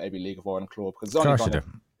rooting for every League of Ireland club, because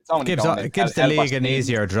it gives the league an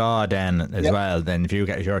easier draw then as well. Then if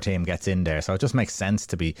your team gets in there, so it just makes sense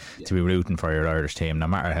to be rooting for your Irish team, no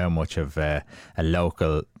matter how much of a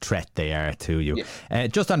local threat they are to you.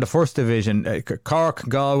 Just on the first division, Cork,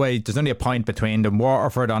 Galway, there's only a point between them.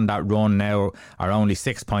 Waterford on that run now are only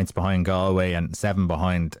 6 points behind Galway and 7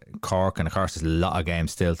 behind Cork, and of course there's a lot of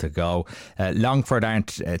games still to go. Longford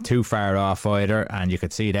aren't too far off either, and you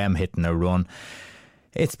could see them hitting a run.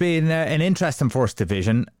 It's been an interesting first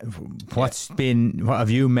division. What have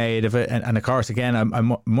you made of it? And of course, again, I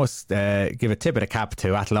must give a tip of the cap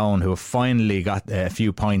to Athlone, who have finally got a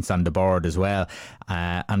few points on the board as well.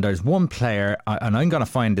 And there's one player, and I'm going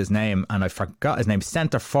to find his name, and I forgot his name.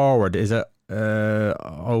 Centre forward, is it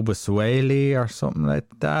Obaswale or something like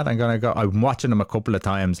that? I'm watching him a couple of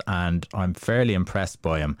times and I'm fairly impressed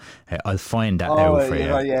by him. I'll find that out for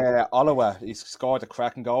you. Yeah, Oliver, he scored a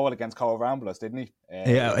cracking goal against Cole Ramblers, didn't he?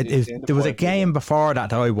 There was a game before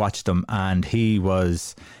that I watched him, and he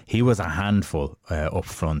was a handful up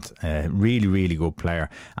front. Really, really good player,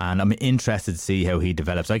 and I'm interested to see how he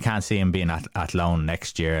develops. I can't see him being at loan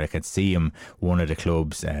next year. I could see him one of the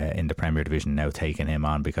clubs in the Premier Division now taking him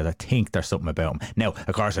on, because I think there's something about him. Now,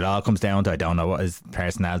 of course, it all comes down to, I don't know what his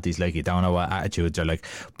personality's like, you don't know what attitudes are like,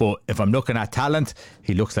 but if I'm looking at talent,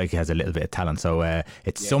 he looks like he has a little bit of talent. So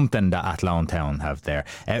it's something that Athlone Town have there.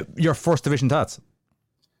 Your first division thoughts?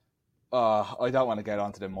 I don't want to get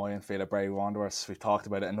onto the minefield of Bray Wanderers. We've talked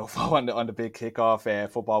about it enough on the big kickoff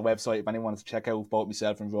football website. If anyone wants to check out, both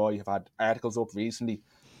myself and Roy have had articles up recently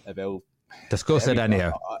about discuss it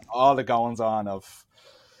anyhow. All the goings on of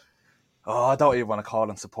I don't even want to call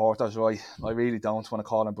them supporters, Roy. I really don't want to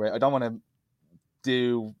call them Bray. I don't want to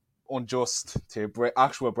do unjust to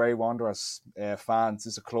actual Bray Wanderers fans.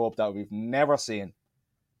 It's a club that we've never seen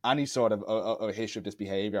any sort of a history of this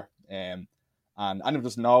behaviour. And anyone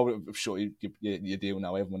just know, I'm sure you do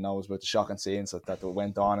know, everyone knows about the shocking scenes that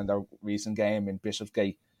went on in their recent game in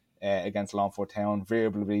Bishopsgate against Longford Town,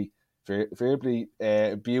 verbally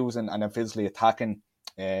abusing and then physically attacking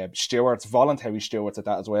stewards, voluntary stewards at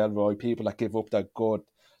that as well, Roy. People that give up their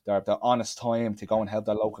honest time to go and help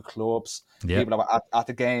their local clubs. Yep. People that were at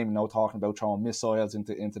the game, talking about throwing missiles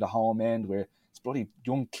into the home end, where it's bloody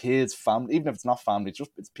young kids, family, even if it's not family,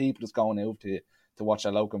 it's people just going out to watch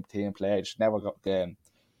a local team play. I should never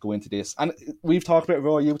go into this. And we've talked about it,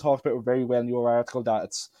 Roy, you talked about it very well in your article, that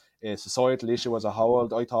it's a societal issue as a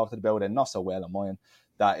whole. I talked about it not so well in mine,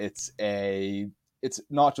 that it's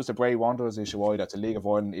not just a Bray Wanderers issue either, it's a League of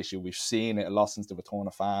Ireland issue. We've seen it a lot since the return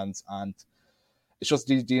of fans, and it's just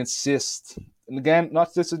they insist, and again,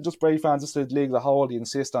 not just Bray fans, just the league as a whole, they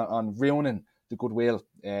insist on ruining the goodwill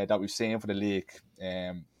that we've seen for the league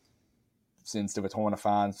since the return of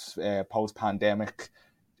fans post-pandemic.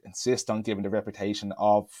 Insist on giving the reputation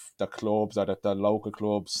of the clubs or the local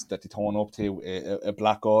clubs that they turn up to a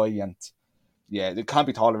black eye, and it can't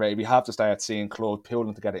be tolerated. We have to start seeing clubs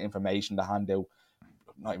pulling together information to hand out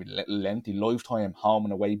not even lengthy lifetime home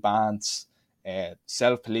and away bans.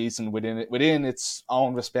 Self-policing within its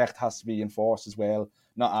own respect has to be enforced as well.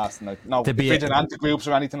 Not asking vigilante groups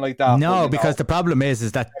or anything like that. No, because the problem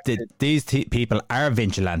is that these people are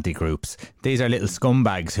vigilante groups. These are little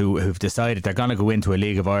scumbags who've decided they're going to go into a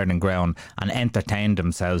League of Ireland ground and entertain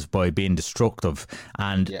themselves by being destructive.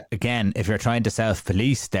 And again, if you're trying to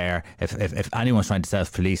self-police there, if anyone's trying to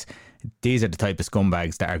self-police, these are the type of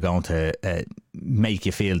scumbags that are going to make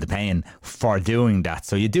you feel the pain for doing that.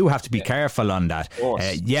 So you do have to be careful on that.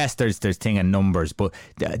 Yes, there's thing in numbers, but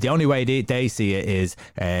the only way they see it is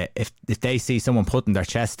if they see someone putting their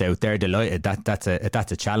chest out, they're delighted. That's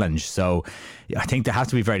a challenge. So I think they have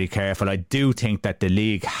to be very careful. I do think that the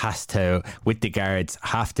league has to, with the guards,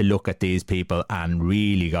 have to look at these people and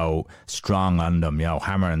really go strong on them,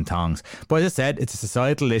 hammer and tongs. But as I said, it's a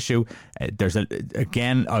societal issue. I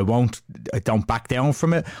don't back down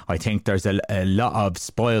from it. I think there's a lot of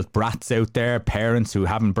spoiled brats out there, parents who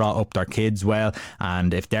haven't brought up their kids well,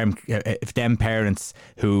 and if them parents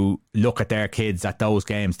who look at their kids at those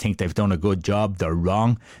games think they've done a good job, they're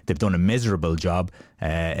wrong. They've done a miserable job,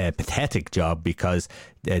 a pathetic job, because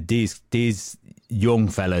these young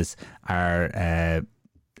fellas are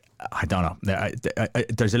I don't know,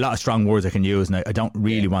 there's a lot of strong words I can use, and I don't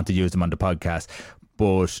really want to use them on the podcast,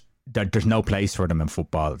 but there's no place for them in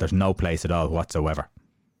football. There's no place at all whatsoever.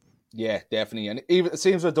 Yeah, definitely. And even it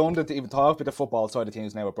seems redundant to even talk about the football side of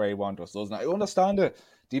things now with Bray Wanderers, doesn't it? I understand it.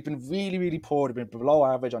 They've been really, really poor. They've been below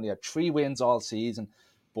average. Only had 3 wins all season.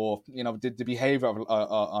 But, the behaviour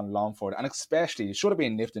on Longford, and especially, it should have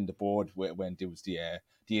been lifting the board when there was the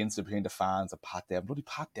incident between the fans of Pat Devlin. Bloody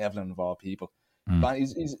Pat Devlin of all people. Man,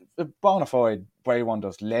 he's a bona fide Bray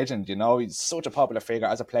Wanderers legend, He's such a popular figure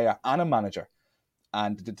as a player and a manager.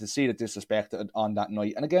 And to see the disrespect on that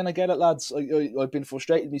night. And again, I get it, lads. I've been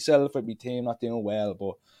frustrated myself with my team not doing well,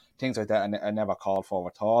 but things like that I never called for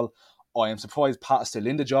at all. I am surprised Pat is still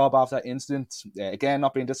in the job after that incident. Again,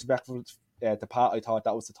 not being disrespectful to Pat, I thought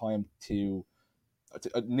that was the time to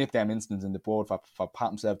nip them incidents in the board for Pat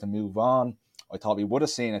himself to move on. I thought we would have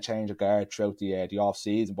seen a change of guard throughout the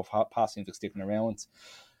off-season, but Pat seems to be sticking around.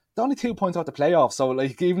 They're only 2 points out the playoffs, so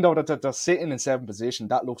even though they're sitting in 7th position,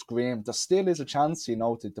 that looks grim. There still is a chance,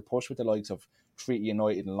 to push with the likes of Treaty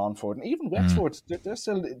United and Longford, and even Wexford. They're in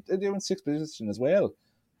 6th position as well,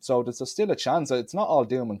 so there's still a chance. It's not all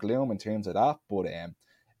doom and gloom in terms of that, but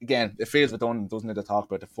again, it feels redundant, doesn't it, to talk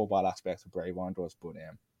about the football aspects of Bray Wanderers, but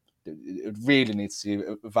it really needs to see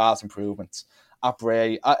vast improvements at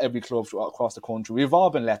Bray, at every club across the country. We've all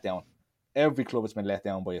been let down. Every club has been let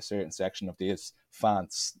down by a certain section of these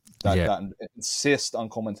fans that insist on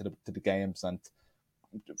coming to the games and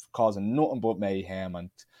causing nothing but mayhem. And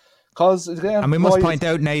we must point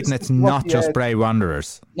out, Nathan, it's not just Bray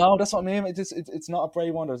Wanderers. No, that's what I mean. It's not a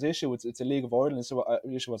Bray Wanderers issue. It's a League of Ireland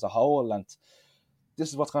issue as a whole, and this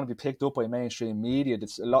is what's going to be picked up by mainstream media.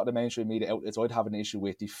 A lot of the mainstream media outlets I'd have an issue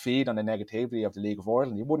with. They feed on the negativity of the League of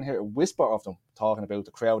Ireland. You wouldn't hear a whisper of them talking about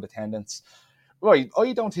the crowd attendance. Right,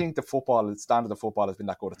 I don't think the standard of football has been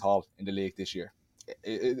that good at all in the league this year.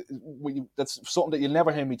 That's something that you'll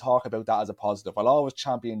never hear me talk about that as a positive. I'll always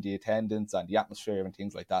champion the attendance and the atmosphere and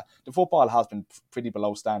things like that. The football has been pretty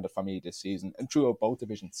below standard for me this season and throughout both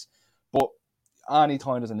divisions. But any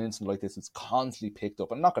time there's an incident like this, it's constantly picked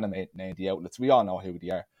up. I'm not going to name the outlets. We all know who they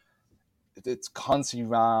are. It's constantly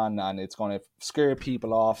ran, and it's going to scare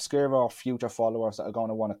people off, scare our future followers that are going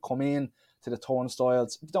to want to come in to the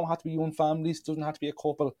turnstiles. It don't have to be young families. It doesn't have to be a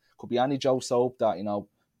couple. It could be any Joe Soap that,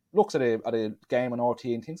 looks at a game on RT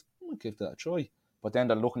and thinks, I'm going to give that a try. But then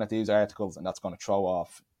they're looking at these articles, and that's going to throw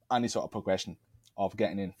off any sort of progression of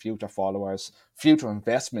getting in future followers, future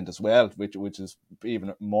investment as well, which is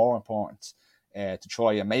even more important, to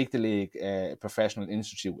try and make the league a professional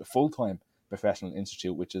institute, a full-time professional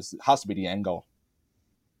institute, which has to be the end goal.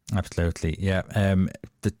 Absolutely, yeah.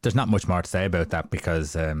 There's not much more to say about that,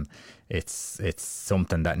 because it's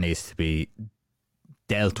something that needs to be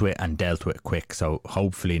dealt with quick. So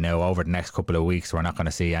hopefully now over the next couple of weeks we're not going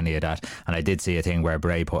to see any of that. And I did see a thing where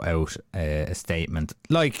Bray put out a statement,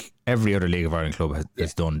 like every other League of Ireland club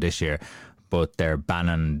has done this year, but they're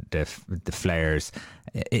banning the flares.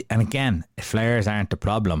 And again, flares aren't the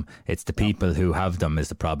problem. It's the people who have them is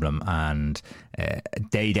the problem. And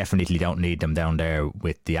they definitely don't need them down there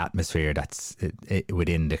with the atmosphere that's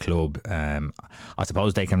within the club. I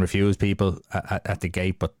suppose they can refuse people at the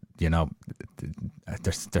gate, but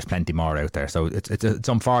there's plenty more out there. So it's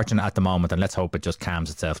unfortunate at the moment, and let's hope it just calms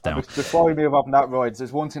itself down. Before we move up on that, Roy,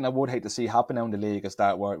 there's one thing I would hate to see happen now in the league is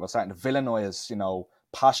that we're starting to villainise,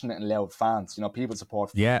 passionate and loud fans. People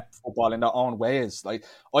support football in their own ways. Like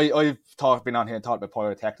I've been on here and talked about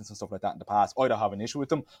pyrotechnics and stuff like that in the past. I don't have an issue with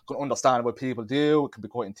them. Can understand what people do. It can be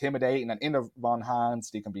quite intimidating, and in the wrong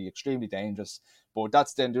hands, they can be extremely dangerous. But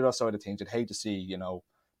that's then the other side of things. I'd hate to see,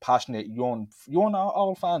 passionate young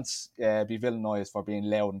old fans be villainised for being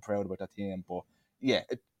loud and proud about their team. But yeah,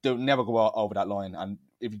 they'll never go over that line. And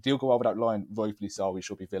if you do go over that line, rightfully so, we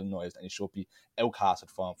should be villainised and it should be outcasted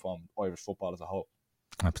from Irish football as a whole.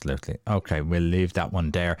 Absolutely. Okay, we'll leave that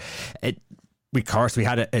one there. of course, we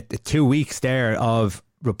had a 2 weeks there of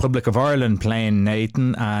Republic of Ireland playing,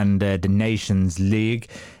 Nathan, and the Nations League.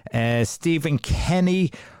 Stephen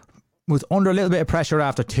Kenny was under a little bit of pressure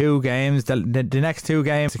after 2 games. The next 2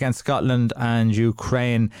 games against Scotland and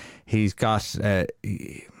Ukraine, he's got...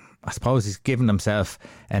 I suppose he's given himself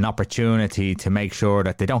an opportunity to make sure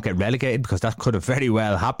that they don't get relegated, because that could have very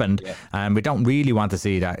well happened. Yeah. And we don't really want to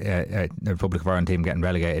see that the Republic of Ireland team getting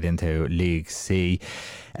relegated into League C.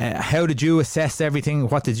 How did you assess everything?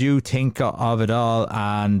 What did you think of it all?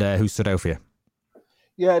 And who stood out for you?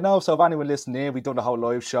 Yeah, no, so if anyone listening in, we've done the whole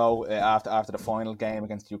live show after the final game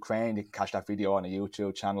against Ukraine. You can catch that video on the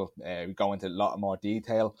YouTube channel. We go into a lot more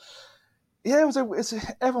detail. Yeah, it's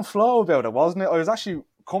everyone flow about it, wasn't it? I was actually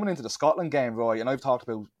coming into the Scotland game, Roy, and I've talked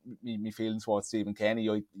about me feelings towards Stephen Kenny.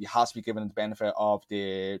 He has to be given the benefit of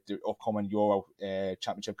the upcoming Euro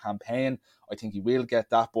Championship campaign. I think he will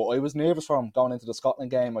get that, but I was nervous for him going into the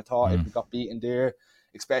Scotland game. I thought if he got beaten there,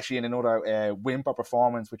 especially in another whimper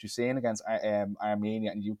performance, which you've seen against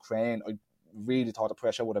Armenia and Ukraine, I really thought the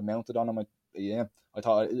pressure would have mounted on him. I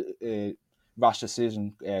thought a rash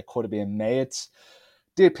decision could have been made.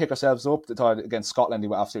 Did pick ourselves up. I thought against Scotland they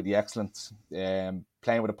were absolutely excellent.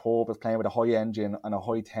 Playing with a purpose, playing with a high engine and a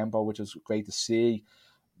high tempo, which was great to see.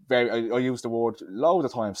 I used the word loads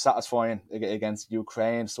of times, satisfying against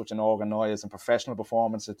Ukraine. Such an organised and professional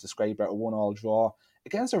performance to scrape out a 1-1 draw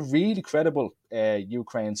against a really credible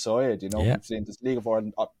Ukraine side. We've seen this League of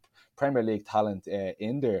Ireland Premier League talent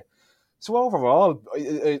in there. So overall,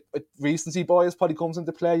 recency bias probably comes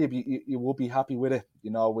into play. You will be happy with it,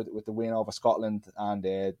 with the win over Scotland and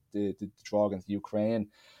the draw against Ukraine.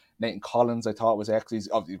 Nathan Collins, I thought was excellent.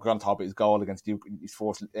 Obviously, we're going to talk about his goal against his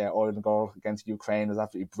first Ireland goal against Ukraine was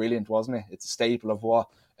absolutely brilliant, wasn't it? It's a staple of what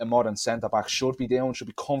a modern centre back should be doing. Should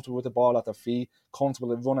be comfortable with the ball at their feet, comfortable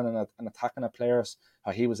with running and attacking at players.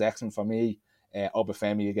 How he was excellent for me.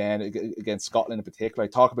 Obafemi again against Scotland in particular. I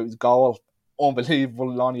talk about his goal.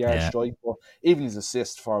 Unbelievable long yard strike, but even his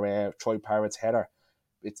assist for Troy Parrott's header,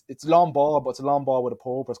 it's long ball, but it's a long ball with a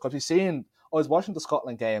purpose. Because we've seen, I was watching the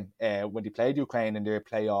Scotland game when they played Ukraine in their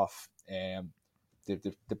playoff,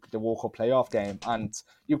 the World Cup playoff game, and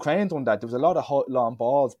Ukraine done that. There was a lot of long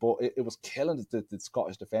balls, but it was killing the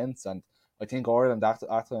Scottish defence, and I think Ireland acted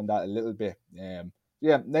on that a little bit.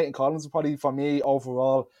 Nathan Collins was probably for me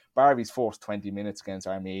overall. Barry's first 20 minutes against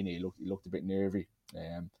Armenia, he looked a bit nervy.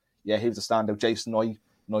 He was a standout. Jason Knight,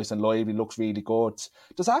 nice and lively, looks really good.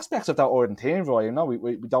 There's aspects of that Ireland team, Roy.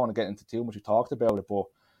 We don't want to get into too much. We talked about it, but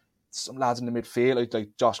some lads in the midfield like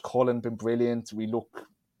Josh Cullen, been brilliant. We look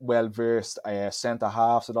well versed. Centre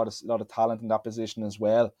halves, a lot of talent in that position as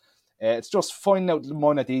well. It's just finding out the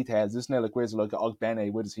minor details, isn't it? Like where's like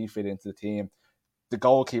Ogbene, where does he fit into the team? The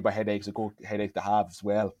goalkeeper headache's a good headache to have as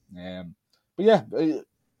well.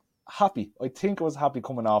 Happy. I think I was happy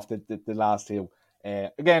coming off the last 2.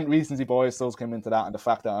 Again, recency bias does come into that, and the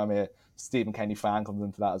fact that I'm a Stephen Kenny fan comes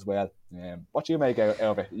into that as well. What do you make out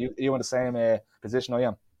of it? You in the same position I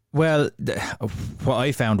am? Well, what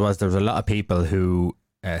I found was there was a lot of people who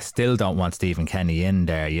still don't want Stephen Kenny in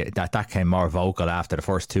there. That came more vocal after the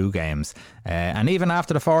first 2 games, and even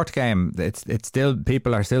after the 4th game, it's still,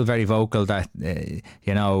 people are still very vocal that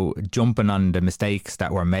jumping on the mistakes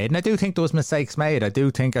that were made. And I do think there was mistakes made. I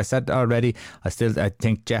do think, I said already, I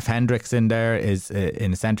think Jeff Hendricks in there is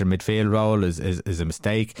in the centre midfield role is a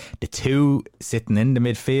mistake. The 2 sitting in the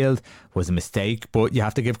midfield was a mistake, but you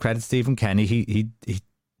have to give credit to Stephen Kenny. He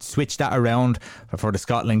switched that around for the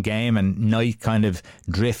Scotland game, and Knight kind of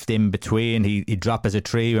drift in between. He'd drop as a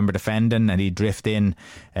 3 when we're defending, and he'd drift in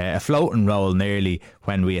a floating role nearly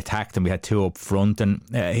when we attacked, and we had 2 up front, and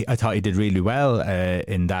I thought he did really well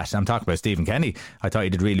in that. I'm talking about Stephen Kenny. I thought he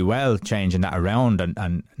did really well changing that around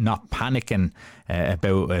and not panicking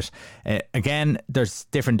about it. Again, there's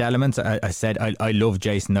different elements. I said I love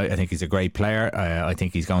Jason Knight. I think he's a great player. I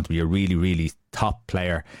think he's going to be a really, really top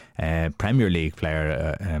player, Premier League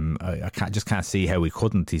player. I just can't see how he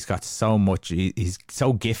couldn't. He's got so much. He's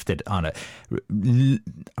so gifted on it. I'm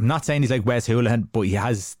not saying he's like Wes Hoolahan, but he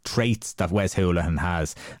has traits that Wes Hoolahan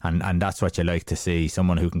has, and that's what you like to see.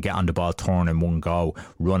 Someone who can get on the ball, turn in one go,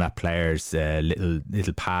 run at players,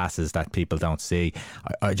 little passes that people don't see.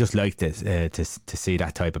 I just like to see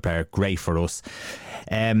that type of player. Great for us.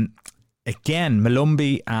 Again,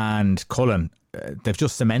 Malumbi and Cullen, they've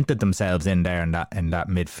just cemented themselves in there in that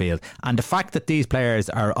midfield, and the fact that these players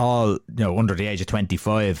are all under the age of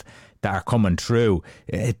 25 that are coming through,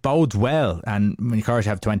 it bodes well. And of course you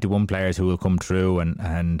have 21 players who will come through,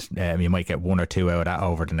 and you might get 1 or 2 out of that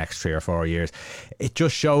over the next 3 or 4 years. It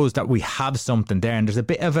just shows that we have something there, and there's a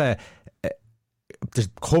bit of a there's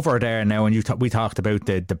cover there now, and we talked about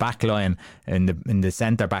the back line in the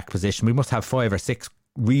centre back position. We must have 5 or 6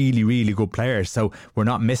 really, really good players, so we're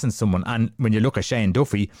not missing someone. And when you look at Shane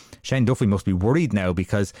Duffy must be worried now,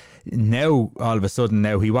 because now all of a sudden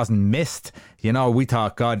now he wasn't missed. You know, we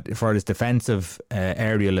thought God for his defensive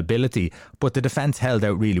aerial ability, but the defence held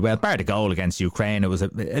out really well. Bar the goal against Ukraine, it was a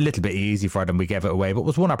little bit easy for them. We gave it away, but it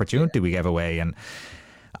was one opportunity we gave away. And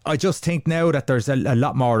I just think now that there's a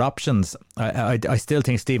lot more options. I still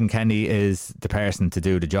think Stephen Kenny is the person to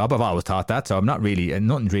do the job. I've always thought that, so I'm not really,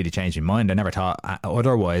 nothing's really changed my mind. I never thought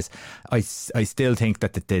otherwise. I still think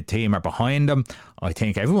that the team are behind him. I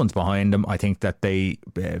think everyone's behind him. I think that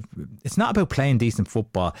it's not about playing decent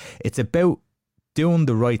football. It's about doing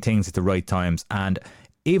the right things at the right times. And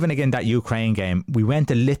even again, that Ukraine game, we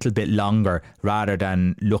went a little bit longer rather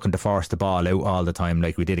than looking to force the ball out all the time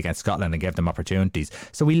like we did against Scotland and give them opportunities.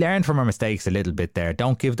 So we learned from our mistakes a little bit there.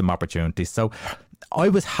 Don't give them opportunities. So I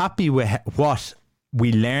was happy with what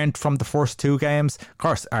we learned from the first 2 games. Of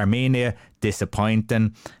course, Armenia,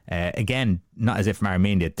 disappointing. Again, not as if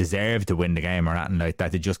Armenia deserved to win the game or anything like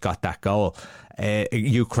that. They just got that goal.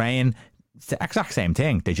 Ukraine, it's the exact same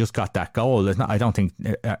thing. They just got that goal. I don't think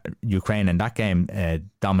Ukraine in that game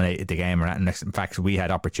dominated the game. In fact, we had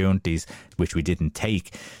opportunities which we didn't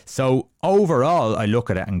take. So overall, I look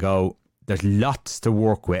at it and go, there's lots to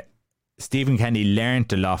work with. Stephen Kenny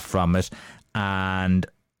learned a lot from it, and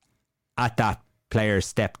at that, players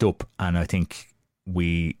stepped up, and I think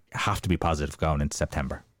we have to be positive going into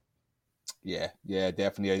September. Yeah,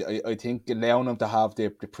 definitely. I think allowing them to have the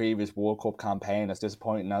previous World Cup campaign, as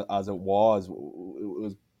disappointing as it was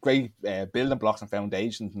great building blocks and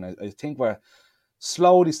foundations. And I think we're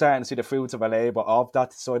slowly starting to see the fruits of our labour of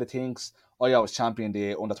that side of things. I always champion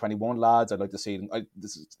the under-21 lads. I'd like to see them.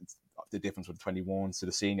 It's the difference with the 21s to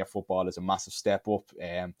the senior football is a massive step up.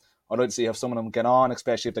 I'd like to see how some of them get on,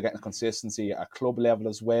 especially if they're getting consistency at club level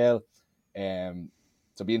as well.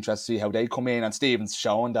 So it'll be interesting to see how they come in. And Stephen's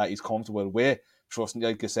shown that he's comfortable with trusting,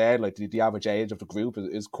 like you said, like the average age of the group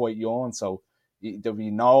is quite young. So there'll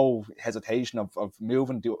be no hesitation of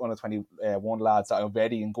moving the under 21 lads that are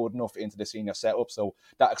ready and good enough into the senior setup. So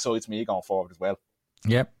that excites me going forward as well.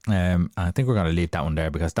 Yep, I think we're going to leave that one there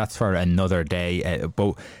because that's for another day.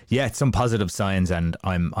 But yeah, it's some positive signs, and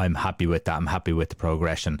I'm happy with that. I'm happy with the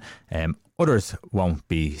progression. Others won't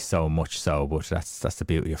be so much so, but that's the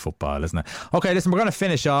beauty of football, isn't it? Okay, listen, we're going to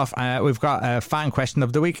finish off. We've got a fan question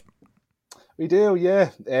of the week. We do, yeah.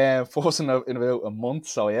 First in about a month,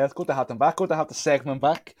 so yeah, it's good to have them back. Good to have the segment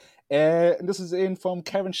back. And this is in from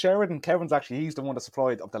Kevin Sheridan. He's the one that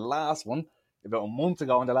supplied of the last one about a month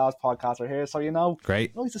ago on the last podcast we're here. So, you know,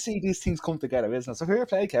 great. Nice to see these things come together, isn't it? So here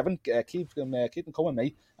play, Kevin. Keep them coming,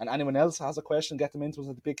 mate. And anyone else has a question, get them into us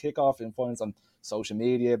at the big kickoff and find us on social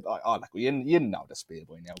media. You know the spiel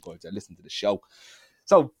by now, guys. Listen to the show.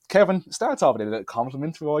 So Kevin starts off with a little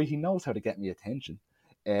compliment for Roy. He knows how to get me attention.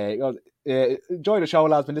 Enjoy the show,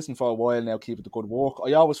 lads. Been listening for a while now. Keep it the good work.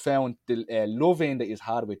 I always found the love-in that he's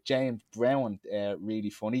had with James Brown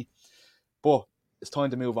really funny. But it's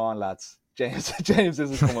time to move on, lads. James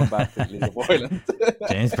isn't coming back to the League of Ireland.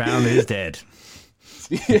 James Brown is dead.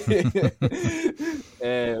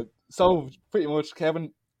 So pretty much,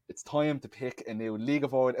 Kevin, it's time to pick a new League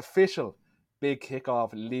of Ireland official big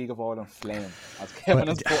kick-off League of Ireland flame. As Kevin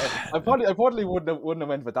has put it. I probably wouldn't have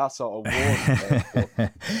went with that sort of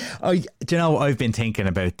word. Do you know, I've been thinking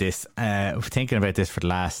about this. For the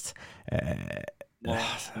last.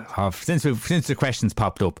 Since the questions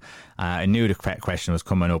popped up, I knew the question was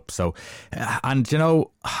coming up. So, and you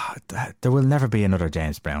know, there will never be another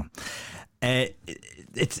James Brown.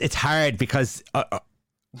 It's hard because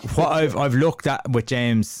what I've looked at with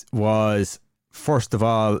James was, first of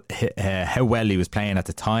all, how well he was playing at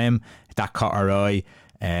the time. That caught our eye.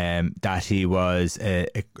 That he was a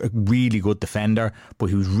really good defender, but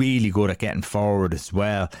he was really good at getting forward as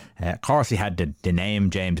well. Of course, he had the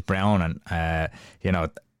name James Brown, and you know,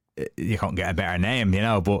 you can't get a better name, you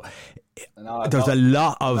know. But there's a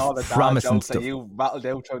lot of promising stuff. You battled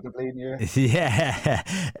out throughout the bleeding year. Yeah,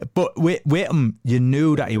 but with him, you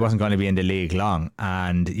knew that he wasn't going to be in the league long,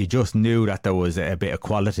 and you just knew that there was a bit of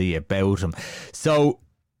quality about him. So,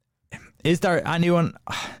 is there anyone?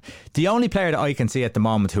 The only player that I can see at the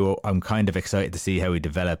moment who I'm kind of excited to see how he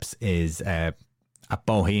develops is at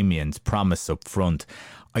Bohemians, Promise up front.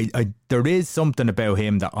 There is something about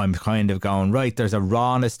him that I'm kind of going, right, there's a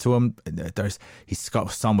rawness to him. He's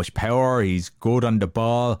got so much power. He's good on the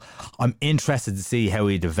ball. I'm interested to see how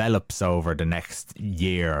he develops over the next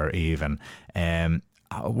year or even.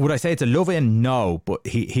 would I say it's a love-in? No, but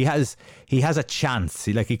he has a chance.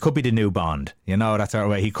 He could be the new Bond, that sort of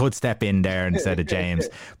way. He could step in there instead of James.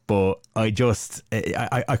 But I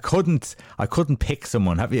couldn't pick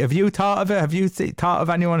someone. Have you thought of it? Have you thought of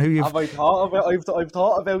anyone who you've? Have I thought of it? I've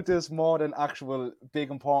thought about this more than actual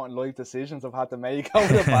big important life decisions I've had to make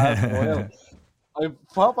over the past while. I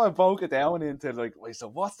probably broke it down into wait, so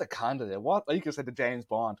what's the candidate? What, like you said, the James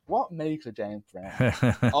Bond. What makes a James Bond?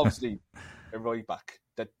 Obviously, a right back.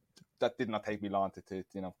 That did not take me long to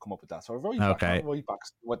come up with that. So a right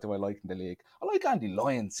backs. What do I like in the league? I like Andy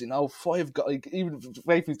Lyons. 5 even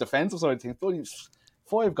away from his defensive side of things, but he's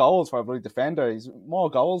 5 goals for a bloody defender. He's more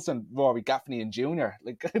goals than Rory Gaffney and Junior.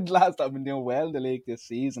 Lads that have been doing well in the league this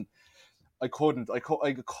season. I couldn't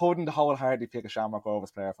wholeheartedly pick a Shamrock Rovers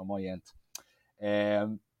player from my end.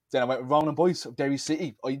 Then I went with Ronan Boyce of Derry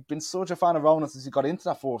City. I've been such a fan of Ronan since he got into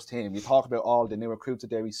that first team. You talk about all the new recruits of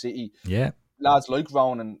Derry City. Yeah. Lads like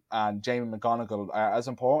Ronan and Jamie McGonigal are as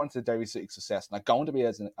important to Derry City's success, not going to be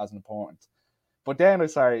as important. But then I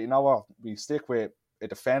said, you know what? We stick with a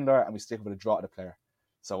defender and we stick with a draw to the player.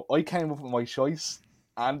 So I came up with my choice.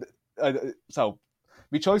 And so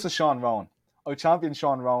my choice was Sean Rowan. I championed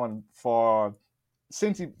Sean Rowan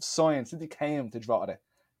since he came to draw to. Do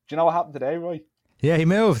you know what happened today, Roy? Yeah, he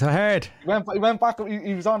moved. I heard. He went back.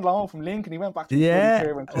 He was on loan from Lincoln. He went back to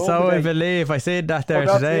the club. So today. I believe I said that there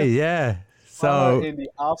today. Yeah. So in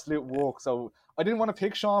the absolute work. So I didn't want to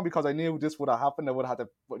pick Sean because I knew this would have happened. I would have had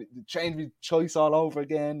to change my choice all over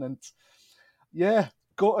again. And yeah,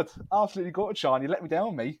 gutted. Absolutely gutted, Sean. You let me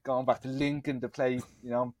down, mate. Going back to Lincoln to play,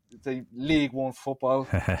 the League One football.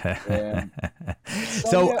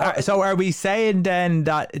 So are we saying then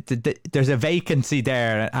that there's a vacancy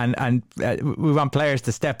there, and we want players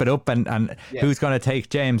to step it up, and who's going to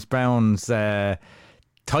take James Brown's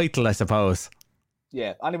title, I suppose?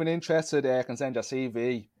 Yeah, anyone interested can send your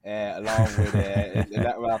CV along with a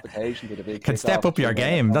letter of application to the big. Can step up your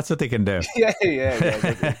game. That's what they can do.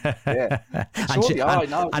 Yeah.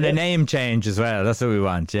 And a name change as well. That's what we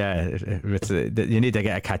want. Yeah, you need to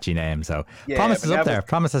get a catchy name. So Promise is up there.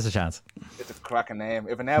 Promise has a chance. It's a cracking name.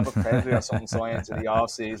 If an Albert Presley or something science in the off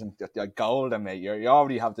season, you're golden, mate. You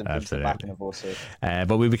already have the back in the bus.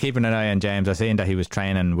 But we'll be keeping an eye on James. I seen that he was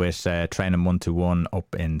training with training 1-to-1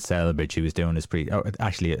 up in Selbridge. He was doing his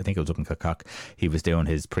actually, I think it was up in Kilcock. He was doing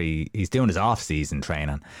his off-season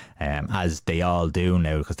training, as they all do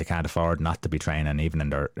now, because they can't afford not to be training even in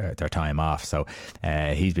their time off. So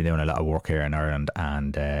he's been doing a lot of work here in Ireland,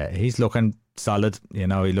 and he's looking solid. He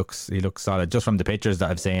looks solid just from the pictures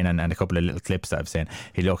that I've seen and a couple of little clips that I've seen.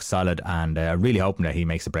 He looks solid, and really hoping that he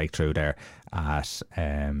makes a breakthrough there at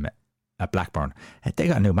Blackburn. They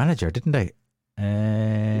got a new manager, didn't they?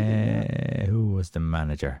 Who was the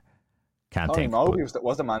manager? Can't think. He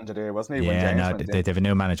was the manager there, wasn't he? Yeah, no, they have a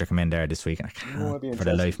new manager come in there this week, and I can't for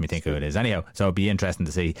the life of me think who it is. Anyhow, so it'd be interesting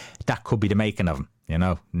to see. That could be the making of him.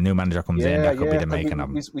 New manager comes in, that could be the making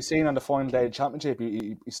of him. We seen on the final day of the championship,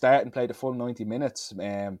 he started and played the full 90 minutes.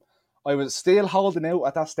 I was still holding out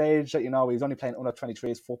at that stage that he's only playing under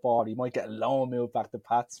 23s football. He might get a loan move back to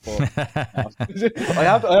Pats, but I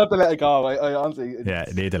have to let it go. I honestly,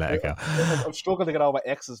 need to let it go. I've struggled to get over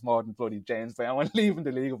X's more than bloody James Brown when leaving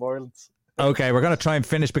the League of Ireland. Okay, we're going to try and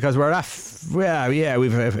finish because we're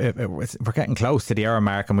getting close to the hour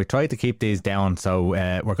mark, and we tried to keep these down, so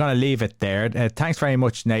we're going to leave it there. Thanks very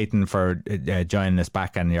much, Nathan, for joining us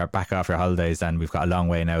back, and you're back off your holidays, and we've got a long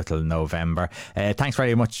way now till November. Thanks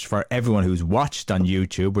very much for everyone who's watched on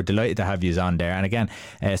YouTube. We're delighted to have you on there, and again,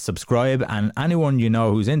 subscribe, and anyone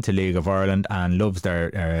who's into League of Ireland and loves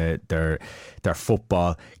their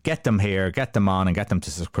football, get them here, get them on, and get them to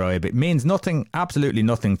subscribe. It means nothing, absolutely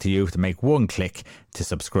nothing to you to make one click to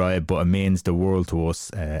subscribe, but it means the world to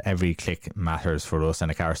us. Every click matters for us, and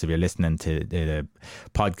of course if you're listening to the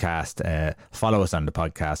podcast, follow us on the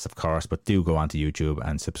podcast, of course, but do go onto YouTube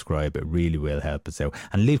and subscribe. It really will help us out,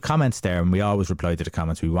 and leave comments there, and we always reply to the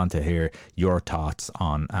comments. We want to hear your thoughts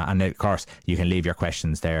on, and of course you can leave your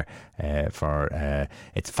questions there for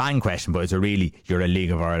it's a fan question, but you're a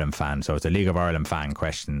League of Ireland fan, so it's a League of Ireland fan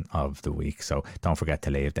question of the week, so don't forget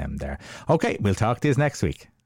to leave them there. Okay, we'll talk to you next week.